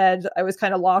up in bed, I was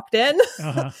kind of locked in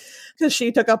because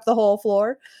she took up the whole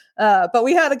floor. But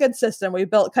we had a good system. We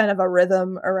built kind of a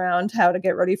rhythm around how to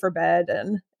get ready for bed,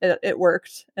 and it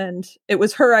worked. And it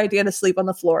was her idea to sleep on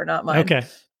the floor, not mine. Okay.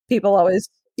 People always,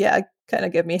 kind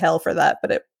of give me hell for that, but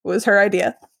it was her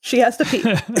idea. She has to pee.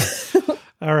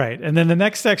 All right. And then the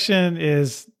next section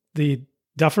is the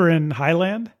Dufferin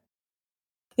Highland.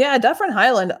 Yeah, Dufferin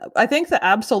Highland. I think the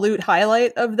absolute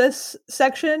highlight of this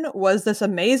section was this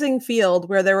amazing field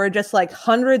where there were just like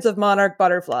hundreds of monarch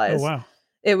butterflies. Oh, wow.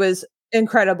 It was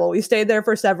incredible. We stayed there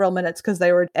for several minutes because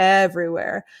they were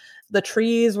everywhere. The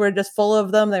trees were just full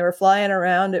of them. They were flying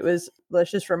around. It was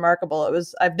just remarkable.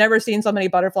 I've never seen so many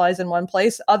butterflies in one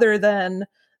place, other than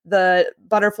the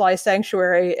butterfly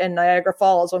sanctuary in Niagara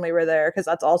Falls when we were there, because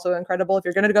that's also incredible. If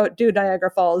you're going to go do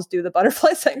Niagara Falls, do the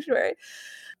butterfly sanctuary.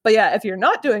 But yeah, if you're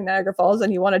not doing Niagara Falls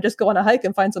and you want to just go on a hike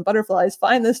and find some butterflies,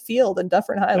 find this field in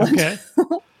Dufferin Highland. Okay.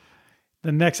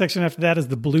 The next section after that is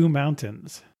the Blue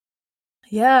Mountains.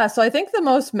 Yeah, so I think the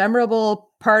most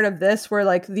memorable part of this were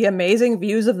like the amazing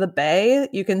views of the bay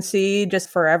you can see just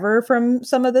forever from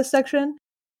some of this section.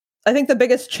 I think the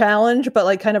biggest challenge, but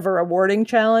like kind of a rewarding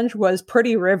challenge, was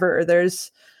Pretty River. There's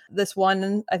this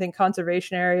one, I think,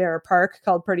 conservation area or park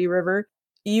called Pretty River.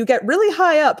 You get really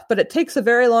high up, but it takes a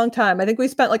very long time. I think we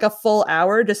spent like a full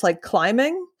hour just like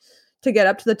climbing to get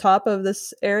up to the top of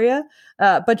this area,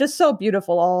 but just so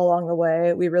beautiful all along the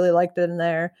way. We really liked it in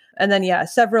there. And then,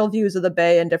 several views of the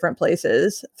bay in different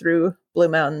places through Blue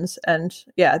Mountains. And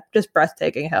just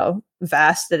breathtaking how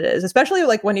vast it is, especially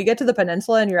like when you get to the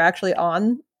peninsula and you're actually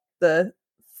on the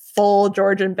full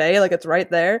Georgian Bay, like it's right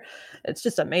there. It's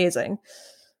just amazing.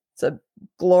 It's a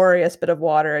glorious bit of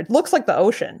water. It looks like the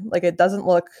ocean. Like, it doesn't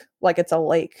look like it's a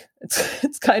lake.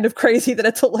 It's kind of crazy that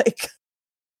it's a lake.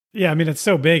 Yeah, I mean, it's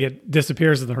so big, it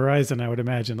disappears in the horizon, I would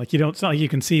imagine. Like, it's not like you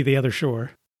can see the other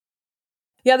shore.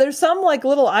 Yeah, there's some like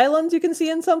little islands you can see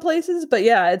in some places, but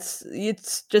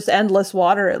it's just endless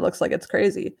water. It looks like it's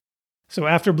crazy. So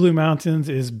after Blue Mountains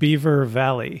is Beaver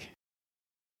Valley.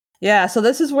 Yeah, so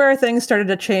this is where things started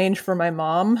to change for my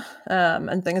mom,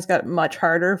 and things got much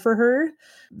harder for her.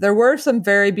 There were some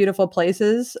very beautiful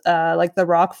places, like the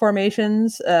rock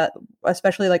formations,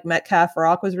 especially like Metcalf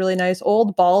Rock was really nice.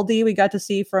 Old Baldy we got to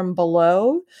see from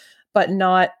below, but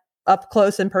not up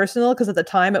close and personal because at the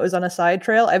time it was on a side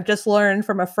trail. I've just learned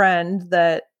from a friend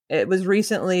that it was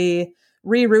recently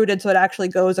rerouted so it actually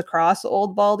goes across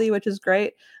Old Baldy, which is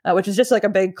great, which is just like a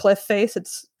big cliff face.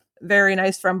 It's very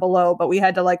nice from below, but we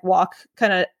had to like walk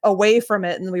kind of away from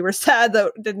it, and we were sad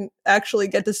that we didn't actually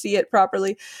get to see it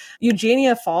properly.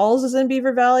 Eugenia Falls is in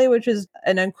Beaver Valley, which is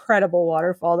an incredible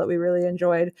waterfall that we really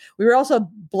enjoyed. We were also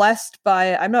blessed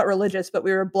by, I'm not religious, but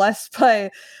we were blessed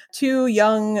by two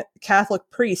young Catholic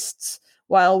priests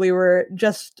while we were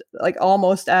just like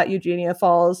almost at Eugenia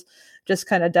Falls, just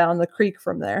kind of down the creek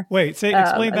from there. Wait,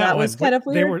 explain that one. Was kind of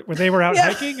weird. They were out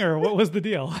hiking, or what was the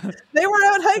deal? They were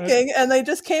out hiking and they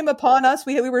just came upon us.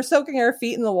 We were soaking our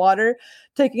feet in the water,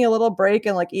 taking a little break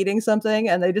and like eating something.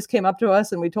 And they just came up to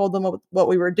us and we told them what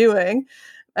we were doing.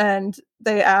 And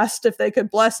they asked if they could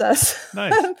bless us.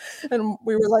 Nice. And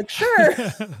we were like, sure.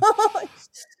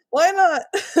 Why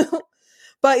not?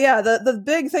 But yeah, the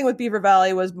big thing with Beaver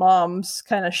Valley was Mom's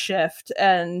kind of shift.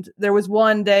 And there was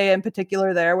one day in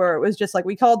particular there where it was just like,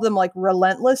 we called them like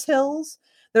relentless hills.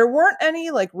 There weren't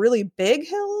any like really big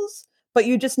hills, but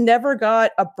you just never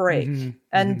got a break.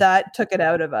 And that took it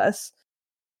out of us.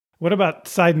 What about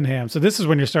Sydenham? So this is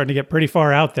when you're starting to get pretty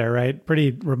far out there, right?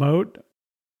 Pretty remote.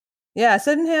 Yeah,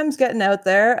 Sydenham's getting out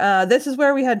there. This is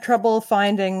where we had trouble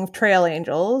finding trail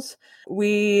angels.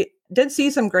 We did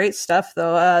see some great stuff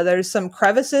though. There's some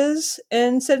crevices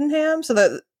in Sydenham.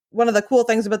 So one of the cool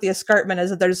things about the escarpment is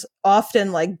that there's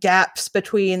often like gaps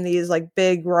between these like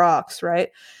big rocks, right?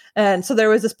 And so there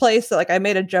was this place that like I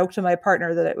made a joke to my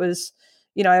partner that it was,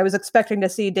 I was expecting to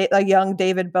see a young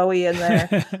David Bowie in there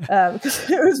because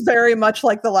it was very much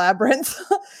like the Labyrinth.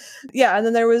 Yeah, and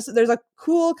then there's a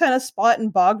cool kind of spot in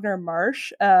Bognor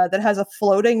Marsh that has a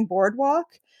floating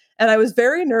boardwalk. And I was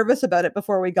very nervous about it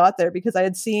before we got there because I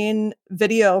had seen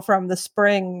video from the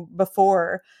spring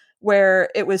before where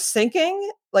it was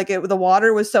sinking. Like the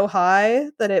water was so high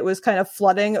that it was kind of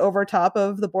flooding over top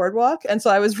of the boardwalk. And so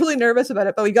I was really nervous about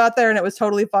it, but we got there and it was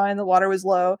totally fine. The water was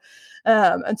low.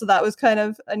 And so that was kind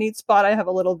of a neat spot. I have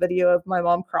a little video of my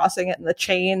mom crossing it and the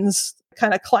chains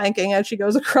kind of clanking as she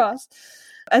goes across.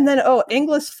 And then,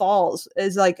 Inglis Falls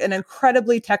is like an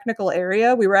incredibly technical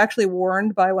area. We were actually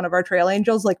warned by one of our trail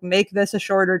angels, like, make this a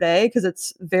shorter day because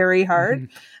it's very hard.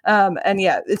 And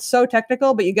yeah, it's so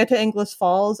technical, but you get to Inglis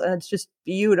Falls and it's just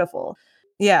beautiful.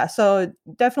 Yeah, so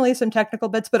definitely some technical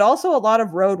bits, but also a lot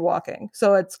of road walking.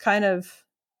 So it's kind of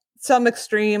some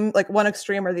extreme, like one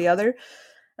extreme or the other.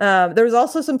 There was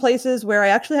also some places where I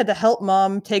actually had to help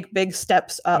Mom take big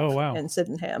steps up in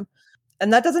Sydenham.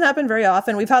 And that doesn't happen very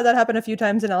often. We've had that happen a few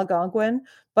times in Algonquin,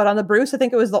 but on the Bruce, I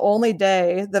think it was the only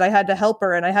day that I had to help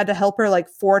her, and I had to help her like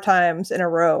 4 times in a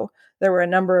row. There were a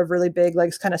number of really big,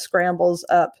 like, kind of scrambles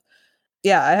up.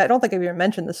 Yeah, I don't think I've even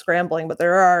mentioned the scrambling, but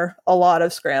there are a lot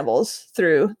of scrambles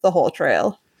through the whole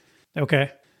trail. Okay.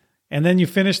 And then you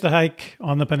finished the hike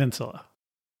on the peninsula.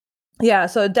 Yeah,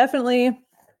 so definitely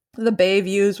the bay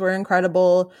views were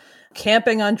incredible.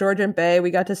 Camping on Georgian Bay,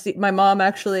 we got to see my mom.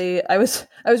 Actually, I was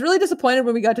really disappointed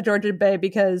when we got to Georgian Bay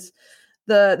because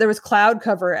there was cloud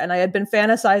cover, and I had been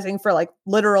fantasizing for like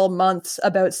literal months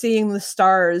about seeing the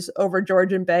stars over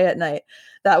Georgian Bay at night.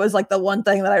 That was like the one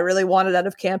thing that I really wanted out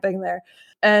of camping there.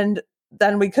 And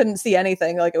then we couldn't see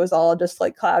anything. Like it was all just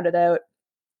like clouded out.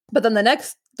 But then the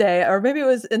next day, or maybe it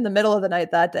was in the middle of the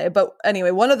night that day. But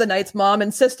anyway, one of the nights, Mom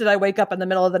insisted I wake up in the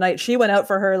middle of the night. She went out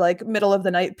for her like middle of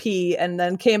the night pee and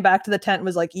then came back to the tent and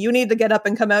was like, you need to get up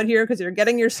and come out here because you're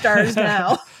getting your stars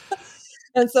now.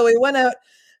 And so we went out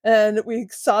and we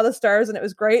saw the stars and it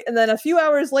was great. And then a few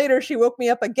hours later, she woke me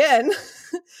up again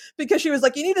because she was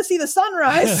like, you need to see the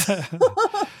sunrise.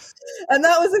 And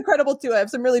that was incredible too. I have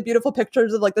some really beautiful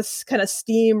pictures of like this kind of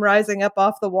steam rising up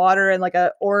off the water and like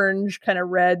a orange kind of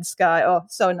red sky. Oh,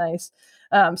 so nice.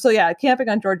 So yeah, camping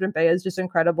on Georgian Bay is just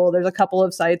incredible. There's a couple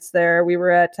of sites there. We were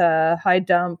at High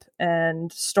Dump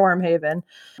and Stormhaven,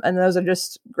 and those are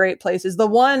just great places. The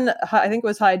one, I think it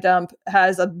was High Dump,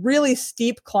 has a really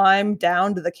steep climb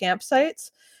down to the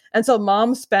campsites. And so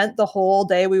Mom spent the whole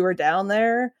day we were down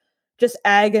there just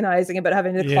agonizing about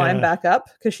having to climb back up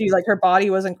because she like her body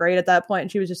wasn't great at that point,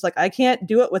 and she was just like, I can't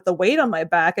do it with the weight on my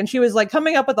back. And she was like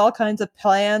coming up with all kinds of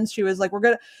plans. She was like,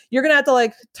 you're gonna have to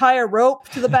like tie a rope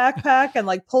to the backpack and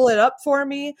like pull it up for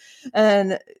me.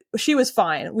 And she was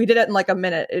fine. We did it in like a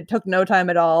minute. It took no time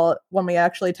at all when we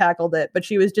actually tackled it, but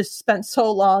she was just spent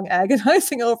so long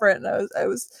agonizing over it. And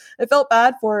I felt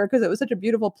bad for her because it was such a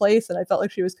beautiful place, and I felt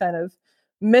like she was kind of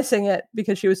missing it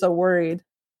because she was so worried.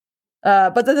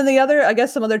 But then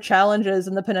some other challenges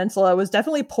in the peninsula was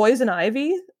definitely poison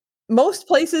ivy. Most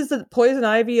places that poison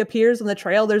ivy appears on the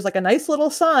trail, there's like a nice little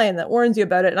sign that warns you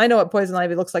about it. And I know what poison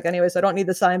ivy looks like anyway, so I don't need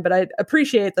the sign, but I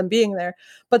appreciate them being there.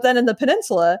 But then in the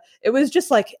peninsula, it was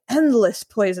just like endless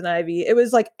poison ivy. It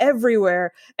was like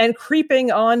everywhere and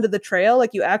creeping onto the trail.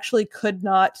 Like you actually could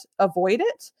not avoid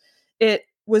it. It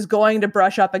was going to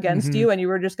brush up against you, and you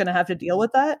were just going to have to deal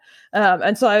with that.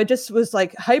 And so I just was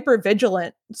like hyper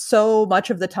vigilant so much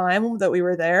of the time that we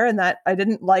were there, and that I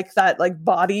didn't like that like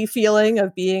body feeling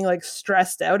of being like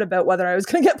stressed out about whether I was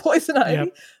going to get poison ivy.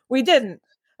 Yep. We didn't.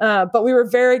 But we were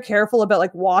very careful about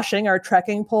like washing our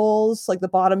trekking poles, like the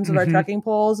bottoms of our trekking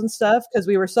poles and stuff, because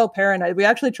we were so paranoid. We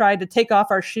actually tried to take off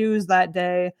our shoes that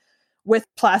day with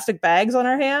plastic bags on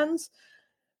our hands.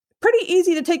 Pretty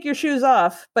easy to take your shoes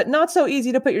off, but not so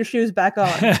easy to put your shoes back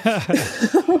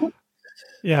on.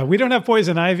 Yeah, we don't have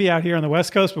poison ivy out here on the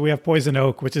West Coast, but we have poison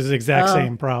oak, which is the exact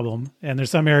same problem. And there's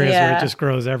some areas where it just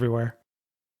grows everywhere.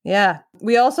 Yeah.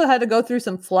 We also had to go through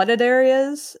some flooded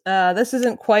areas. This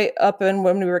isn't quite up in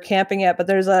when we were camping yet, but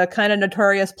there's a kind of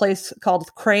notorious place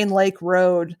called Crane Lake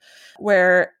Road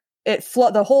where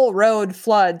the whole road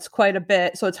floods quite a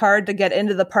bit. So it's hard to get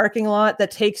into the parking lot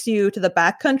that takes you to the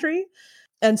backcountry.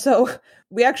 And so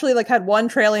we actually like had one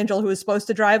trail angel who was supposed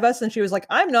to drive us, and she was like,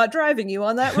 I'm not driving you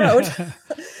on that road.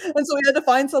 And so we had to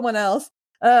find someone else,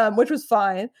 which was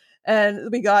fine.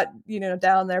 And we got,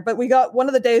 down there. But we got one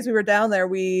of the days we were down there,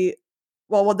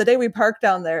 the day we parked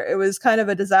down there, it was kind of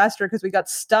a disaster because we got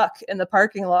stuck in the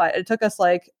parking lot. It took us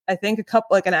like, I think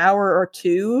an hour or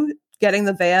two getting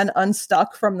the van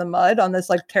unstuck from the mud on this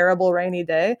like terrible rainy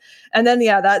day. And then,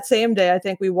 that same day, I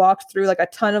think we walked through like a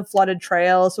ton of flooded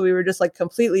trails. So we were just like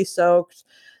completely soaked.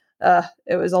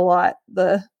 It was a lot.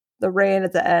 The rain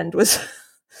at the end was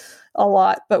a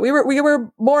lot, but we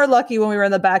were more lucky when we were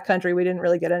in the backcountry. We didn't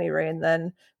really get any rain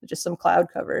then, just some cloud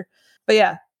cover. But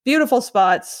yeah, beautiful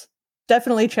spots,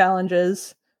 definitely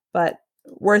challenges, but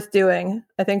worth doing.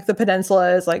 I think the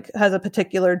peninsula has a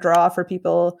particular draw for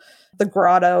people. The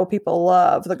grotto, people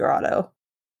love the grotto.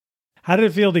 How did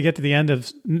it feel to get to the end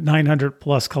of 900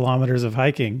 plus kilometers of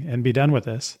hiking and be done with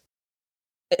this?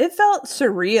 It felt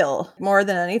surreal more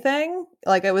than anything.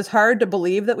 Like it was hard to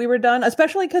believe that we were done,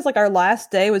 especially because like our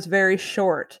last day was very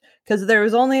short because there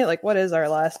was only like, what is our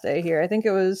last day here? I think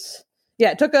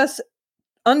it took us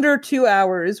under 2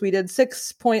 hours. We did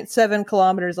 6.7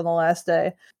 kilometers on the last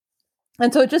day.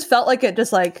 And so it just felt like it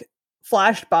just like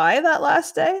flashed by that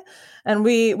last day. And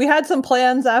we had some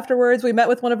plans afterwards. We met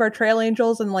with one of our trail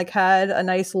angels and like had a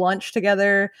nice lunch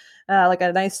together, like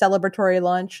a nice celebratory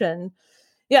lunch. And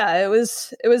yeah, it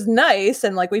was nice.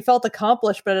 And like we felt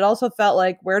accomplished, but it also felt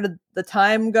like, where did the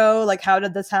time go? Like, how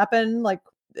did this happen? Like,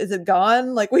 is it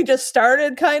gone? Like we just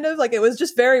started kind of like, it was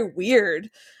just very weird,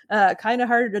 kind of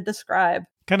hard to describe.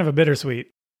 Kind of a bittersweet.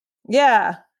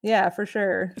 Yeah, for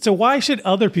sure. So why should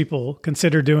other people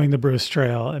consider doing the Bruce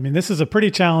Trail? I mean, this is a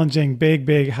pretty challenging,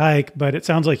 big hike, but it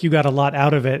sounds like you got a lot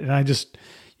out of it. And I just,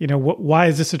 why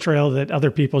is this a trail that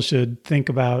other people should think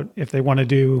about if they want to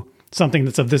do something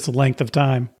that's of this length of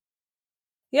time?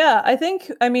 Yeah,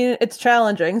 it's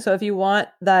challenging. So if you want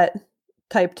that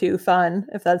type 2 fun,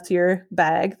 if that's your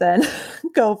bag, then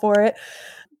go for it.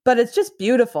 But it's just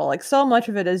beautiful. Like so much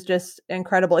of it is just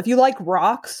incredible. If you like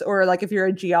rocks or like if you're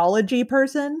a geology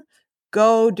person,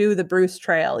 go do the Bruce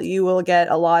Trail. You will get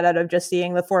a lot out of just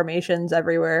seeing the formations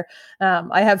everywhere.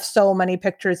 I have so many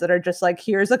pictures that are just like,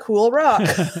 here's a cool rock.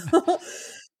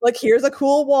 Like here's a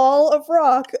cool wall of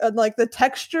rock. And like the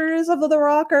textures of the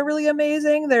rock are really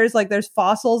amazing. There's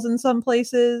fossils in some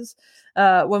places.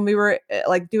 When we were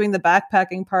like doing the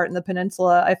backpacking part in the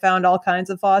peninsula, I found all kinds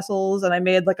of fossils and I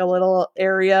made like a little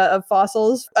area of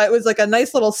fossils. It was like a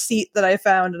nice little seat that I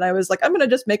found. And I was like, I'm going to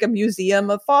just make a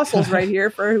museum of fossils right here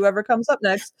for whoever comes up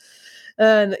next.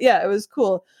 And yeah, it was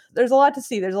cool. There's a lot to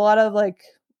see. There's a lot of like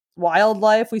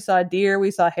wildlife. We saw deer,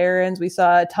 we saw herons, we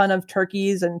saw a ton of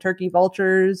turkeys and turkey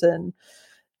vultures and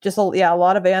just a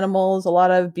lot of animals, a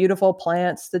lot of beautiful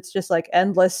plants. That's just like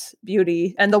endless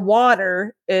beauty. And the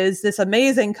water is this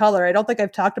amazing color. I don't think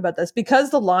I've talked about this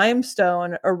because the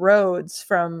limestone erodes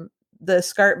from the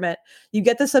escarpment, you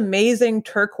get this amazing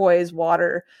turquoise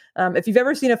water. If you've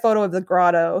ever seen a photo of the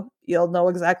grotto, you'll know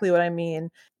exactly what I mean.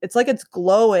 It's like it's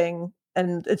glowing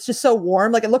and it's just so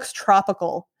warm. Like it looks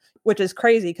tropical, which is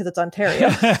crazy because it's Ontario.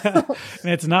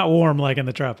 And it's not warm like in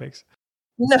the tropics.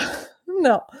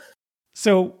 No.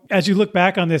 So as you look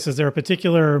back on this, is there a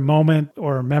particular moment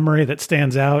or memory that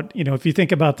stands out? If you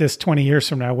think about this 20 years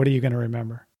from now, what are you going to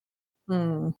remember?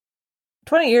 20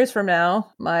 years from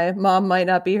now, my mom might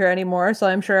not be here anymore. So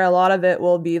I'm sure a lot of it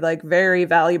will be like very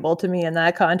valuable to me in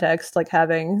that context, like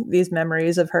having these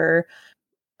memories of her.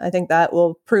 I think that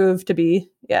will prove to be,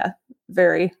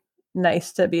 very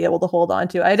nice to be able to hold on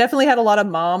to. I definitely had a lot of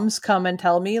moms come and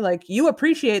tell me like, you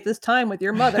appreciate this time with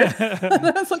your mother. And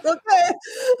I was like, okay.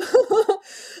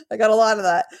 I got a lot of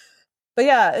that. But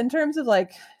yeah, in terms of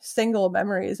like single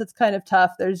memories, it's kind of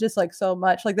tough. There's just like so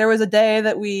much. Like there was a day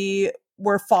that we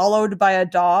were followed by a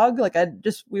dog.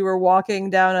 We were walking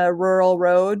down a rural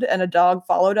road and a dog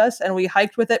followed us and we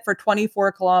hiked with it for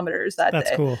 24 kilometers that day.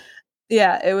 That's cool.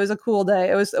 Yeah, it was a cool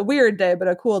day. It was a weird day, but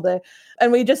a cool day.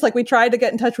 And we just we tried to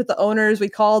get in touch with the owners. We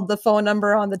called the phone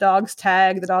number on the dog's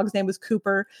tag. The dog's name was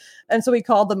Cooper. And so we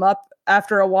called them up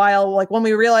after a while, like when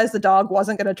we realized the dog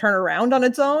wasn't going to turn around on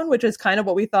its own, which is kind of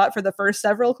what we thought for the first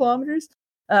several kilometers.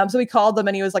 So we called them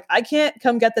and he was like, I can't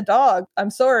come get the dog. I'm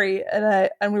sorry.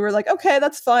 And we were like, okay,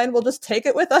 that's fine. We'll just take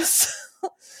it with us.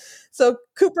 So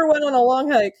Cooper went on a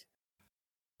long hike.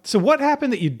 So what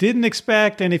happened that you didn't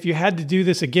expect? And if you had to do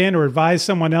this again or advise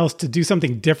someone else to do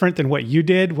something different than what you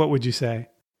did, what would you say?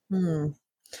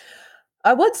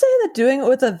 I would say that doing it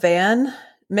with a van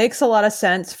makes a lot of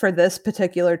sense for this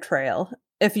particular trail.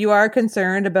 If you are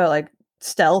concerned about like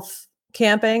stealth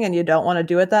camping and you don't want to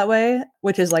do it that way,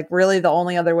 which is like really the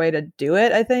only other way to do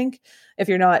it, I think, if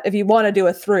you want to do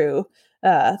a through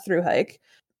hike.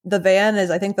 The van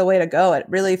is, I think, the way to go. It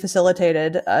really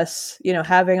facilitated us,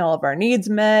 having all of our needs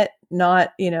met,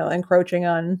 not, encroaching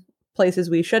on places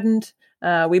we shouldn't.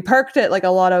 We parked at like a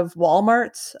lot of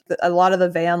Walmarts. A lot of the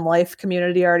van life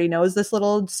community already knows this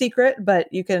little secret, but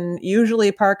you can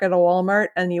usually park at a Walmart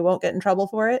and you won't get in trouble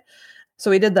for it.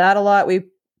 So we did that a lot. We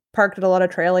parked at a lot of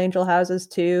Trail Angel houses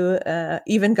too.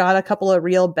 Even got a couple of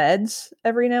real beds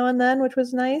every now and then, which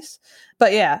was nice.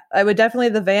 But yeah,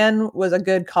 the van was a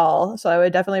good call. So I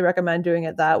would definitely recommend doing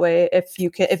it that way if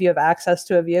you have access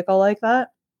to a vehicle like that.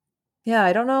 Yeah,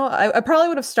 I don't know. I probably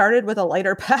would have started with a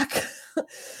lighter pack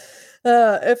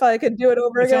if I could do it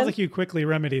over again. It sounds like you quickly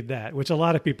remedied that, which a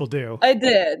lot of people do. I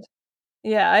did.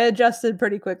 Yeah, I adjusted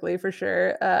pretty quickly for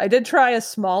sure. I did try a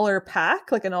smaller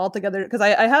pack, like an altogether, because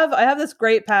I have this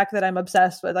great pack that I'm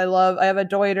obsessed with. I have a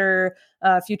Deuter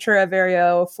Futura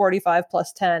Vario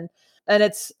 45+10, and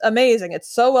it's amazing.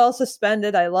 It's so well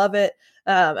suspended. I love it.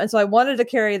 And so I wanted to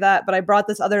carry that, but I brought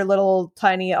this other little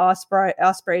tiny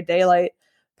Osprey Daylight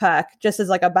pack just as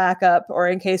like a backup, or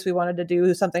in case we wanted to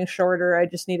do something shorter. I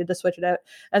just needed to switch it out.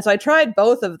 And so I tried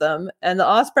both of them, and the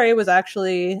Osprey was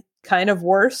actually kind of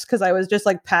worse because I was just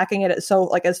like packing it so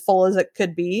like as full as it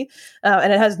could be,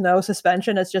 and it has no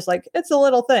suspension. It's just like, it's a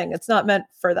little thing. It's not meant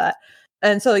for that.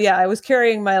 And so yeah, I was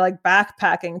carrying my like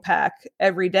backpacking pack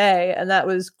every day, and that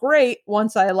was great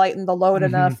once I lightened the load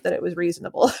enough that it was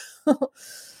reasonable.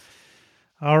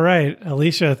 All right,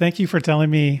 Alicia, thank you for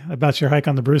telling me about your hike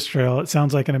on the Bruce Trail. It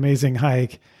sounds like an amazing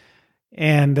hike.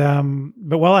 And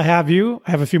but while I have you,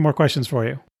 I have a few more questions for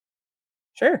you.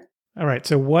 Sure. All right.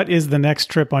 So what is the next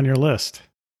trip on your list?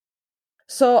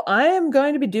 So I am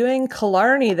going to be doing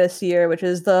Killarney this year, which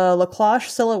is the La Cloche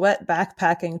Silhouette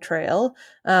Backpacking Trail.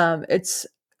 It's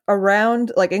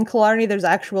around, like in Killarney, there's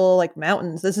actual like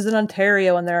mountains. This is in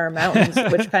Ontario and there are mountains,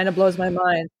 which kind of blows my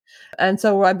mind. And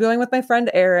so I'm going with my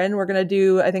friend Erin. We're going to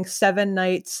do, I think, 7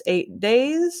 nights, 8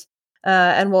 days.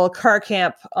 And we'll car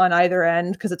camp on either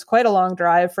end because it's quite a long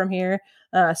drive from here.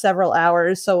 Several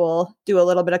hours. So we'll do a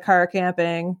little bit of car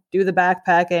camping, do the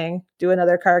backpacking, do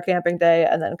another car camping day,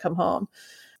 and then come home.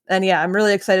 And yeah, I'm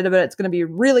really excited about it. It's going to be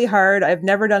really hard. I've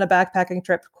never done a backpacking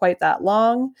trip quite that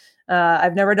long.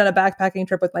 I've never done a backpacking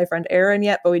trip with my friend Erin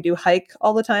yet, but we do hike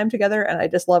all the time together, and I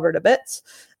just love her to bits.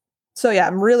 So yeah,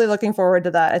 I'm really looking forward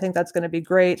to that. I think that's going to be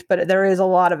great, but there is a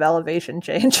lot of elevation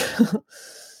change.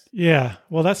 Yeah.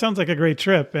 Well, that sounds like a great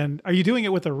trip. And are you doing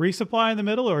it with a resupply in the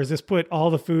middle, or is this put all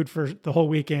the food for the whole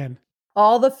weekend?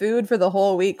 All the food for the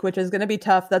whole week, which is going to be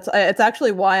tough. It's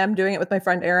actually why I'm doing it with my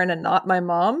friend Erin and not my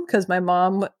mom, because my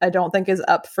mom, I don't think, is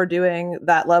up for doing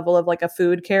that level of like a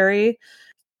food carry.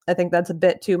 I think that's a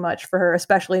bit too much for her,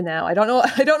 especially now. I don't know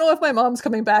if my mom's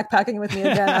coming backpacking with me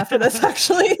again after this,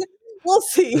 actually. We'll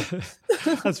see.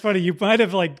 That's funny. You might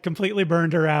have like completely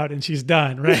burned her out and she's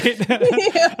done, right?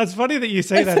 Yeah, That's funny that you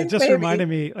say that. It just reminded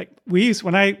me, like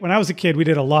when I was a kid, we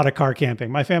did a lot of car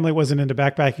camping. My family wasn't into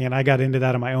backpacking and I got into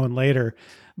that on my own later.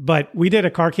 But we did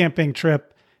a car camping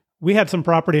trip. We had some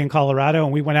property in Colorado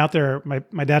and we went out there.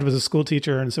 My dad was a school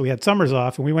teacher. And so we had summers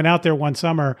off and we went out there one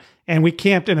summer and we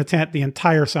camped in a tent the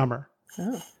entire summer.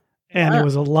 Oh. And It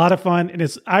was a lot of fun.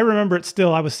 And I remember it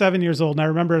still. I was 7 years old and I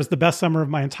remember it was the best summer of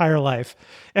my entire life.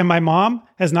 And my mom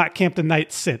has not camped a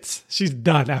night since. She's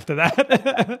done after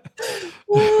that.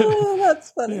 Oh,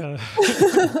 that's funny.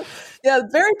 Yeah. Yeah,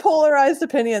 very polarized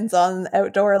opinions on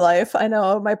outdoor life. I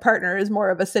know my partner is more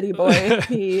of a city boy.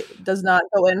 He does not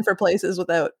go in for places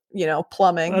without,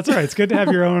 plumbing. That's all right. It's good to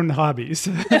have your own hobbies.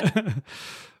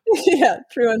 Yeah,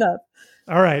 true enough.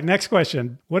 All right. Next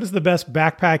question. What is the best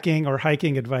backpacking or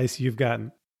hiking advice you've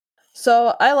gotten?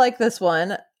 So I like this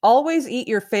one. Always eat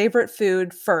your favorite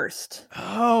food first.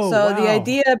 Oh, So wow. the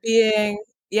idea being,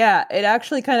 it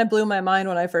actually kind of blew my mind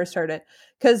when I first heard it.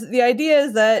 Because the idea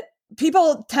is that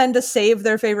people tend to save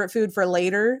their favorite food for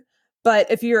later. But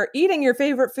if you're eating your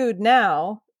favorite food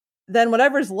now, then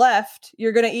whatever's left,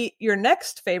 you're going to eat your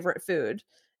next favorite food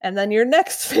and then your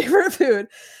next favorite food.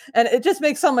 And it just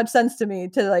makes so much sense to me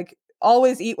to like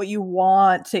always eat what you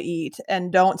want to eat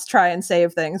and don't try and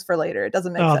save things for later. It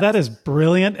doesn't make sense. Oh, that is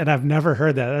brilliant. And I've never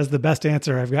heard that. That's the best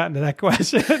answer I've gotten to that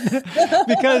question.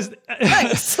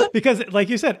 because like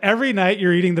you said, every night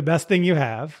you're eating the best thing you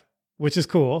have, which is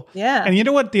cool. Yeah. And you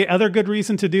know what? The other good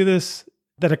reason to do this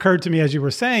that occurred to me as you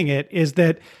were saying it is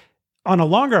that on a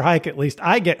longer hike, at least,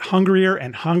 I get hungrier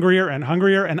and hungrier and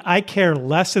hungrier, and I care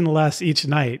less and less each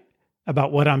night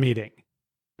about what I'm eating.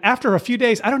 After a few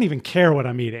days, I don't even care what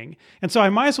I'm eating. And so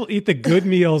I might as well eat the good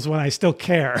meals when I still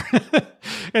care.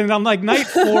 And on like night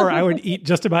 4, I would eat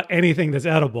just about anything that's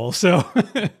edible. So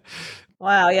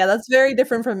wow. Yeah, that's very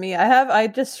different from me. I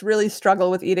just really struggle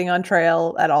with eating on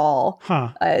trail at all.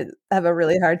 I have a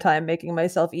really hard time making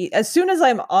myself eat. As soon as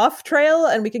I'm off trail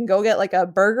and we can go get like a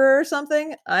burger or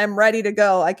something, I'm ready to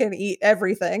go. I can eat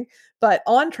everything. But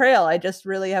on trail, I just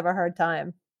really have a hard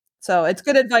time. So it's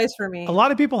good advice for me. A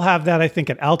lot of people have that, I think,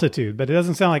 at altitude, but it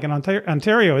doesn't sound like in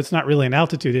Ontario, it's not really an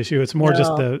altitude issue. It's more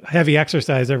just the heavy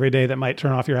exercise every day that might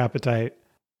turn off your appetite.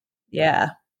 Yeah,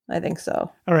 I think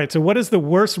so. All right. So what is the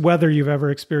worst weather you've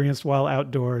ever experienced while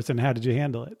outdoors and how did you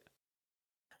handle it?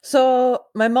 So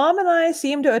my mom and I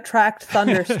seem to attract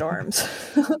thunderstorms.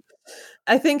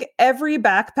 I think every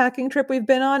backpacking trip we've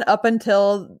been on up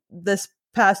until this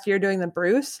past year doing the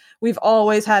Bruce, we've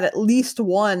always had at least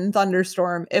one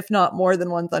thunderstorm, if not more than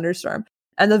one thunderstorm.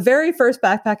 And the very first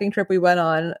backpacking trip we went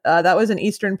on, that was in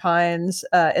Eastern Pines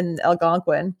in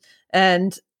Algonquin.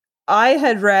 And I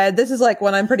had read, this is like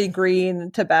when I'm pretty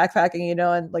green to backpacking,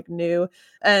 and like new.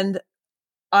 And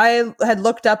I had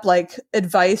looked up like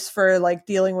advice for like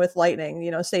dealing with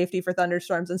lightning, safety for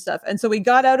thunderstorms and stuff. And so we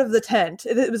got out of the tent.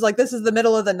 It was like, this is the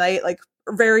middle of the night, like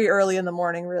very early in the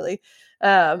morning, really.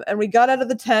 And we got out of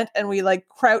the tent and we like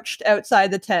crouched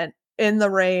outside the tent in the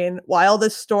rain while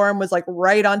this storm was like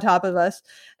right on top of us.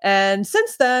 And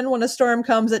since then, when a storm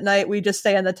comes at night, we just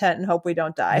stay in the tent and hope we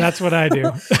don't die. That's what I do.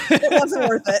 It wasn't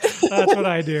worth it. That's what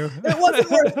I do. It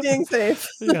wasn't worth being safe.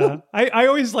 Yeah. I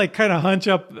always like kind of hunch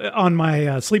up on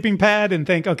my sleeping pad and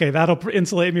think, okay, that'll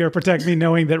insulate me or protect me,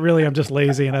 knowing that really I'm just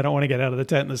lazy and I don't want to get out of the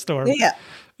tent in the storm. Yeah.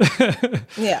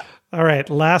 Yeah. All right.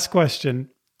 Last question.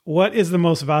 What is the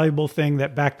most valuable thing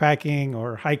that backpacking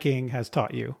or hiking has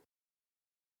taught you?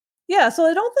 Yeah, so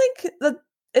I don't think that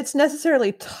it's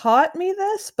necessarily taught me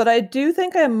this, but I do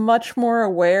think I'm much more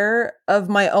aware of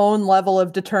my own level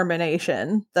of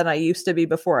determination than I used to be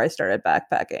before I started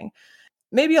backpacking.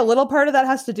 Maybe a little part of that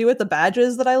has to do with the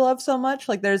badges that I love so much.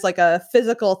 Like there's like a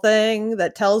physical thing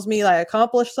that tells me I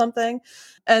accomplished something.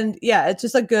 And yeah, it's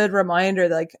just a good reminder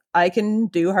that like I can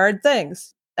do hard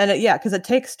things. And because it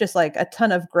takes just like a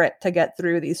ton of grit to get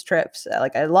through these trips.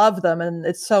 Like I love them and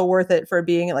it's so worth it for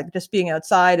being like just being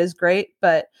outside is great,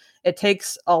 but it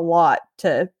takes a lot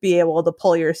to be able to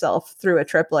pull yourself through a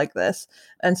trip like this.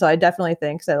 And so I definitely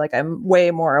think that like I'm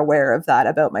way more aware of that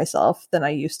about myself than I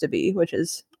used to be, which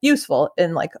is useful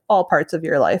in like all parts of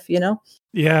your life,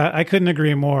 Yeah, I couldn't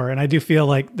agree more. And I do feel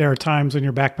like there are times when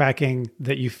you're backpacking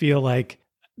that you feel like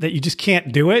that you just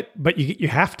can't do it, but you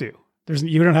have to.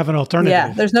 You don't have an alternative.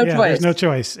 Yeah, there's no choice. There's no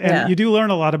choice. And you do learn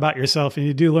a lot about yourself and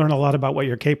you do learn a lot about what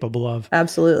you're capable of.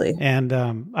 Absolutely. And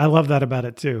I love that about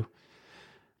it too.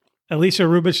 Alicia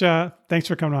Rubisha, thanks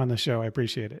for coming on the show. I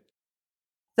appreciate it.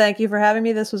 Thank you for having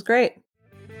me. This was great.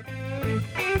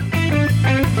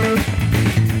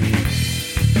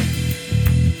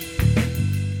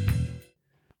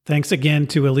 Thanks again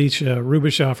to Alicia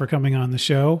Rubishaw for coming on the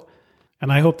show,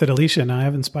 and I hope that Alicia and I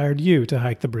have inspired you to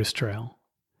hike the Bruce Trail.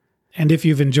 And if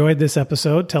you've enjoyed this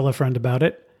episode, tell a friend about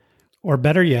it, or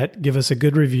better yet, give us a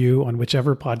good review on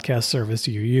whichever podcast service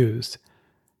you use.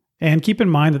 And keep in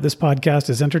mind that this podcast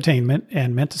is entertainment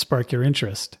and meant to spark your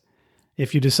interest.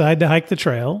 If you decide to hike the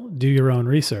trail, do your own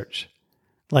research.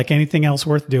 Like anything else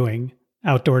worth doing,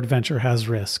 outdoor adventure has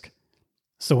risk.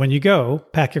 So when you go,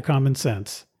 pack your common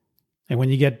sense. And when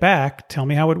you get back, tell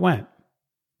me how it went.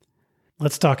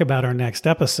 Let's talk about our next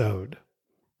episode.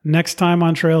 Next time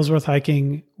on Trails Worth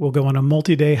Hiking, we'll go on a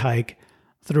multi-day hike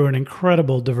through an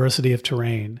incredible diversity of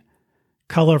terrain.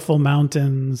 Colorful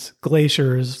mountains,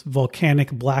 glaciers,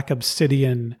 volcanic black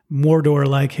obsidian,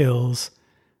 Mordor-like hills,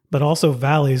 but also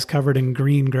valleys covered in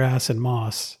green grass and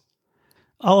moss.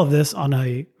 All of this on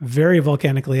a very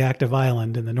volcanically active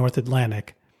island in the North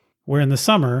Atlantic, where in the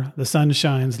summer, the sun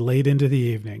shines late into the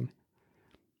evening.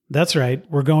 That's right,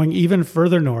 we're going even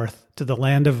further north to the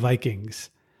land of Vikings.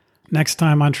 Next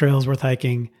time on Trails Worth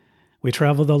Hiking, we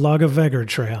travel the Lagavegr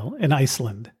Trail in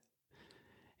Iceland.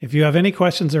 If you have any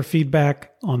questions or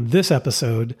feedback on this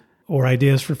episode, or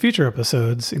ideas for future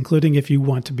episodes, including if you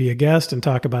want to be a guest and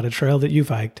talk about a trail that you've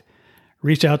hiked,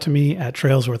 reach out to me at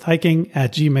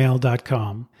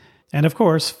trailsworthhiking@gmail.com. And of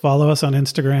course, follow us on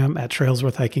Instagram at Trails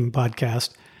Worth Hiking Podcast,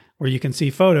 where you can see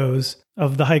photos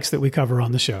of the hikes that we cover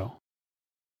on the show.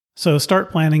 So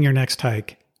start planning your next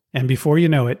hike, and before you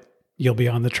know it, you'll be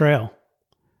on the trail.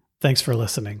 Thanks for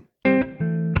listening.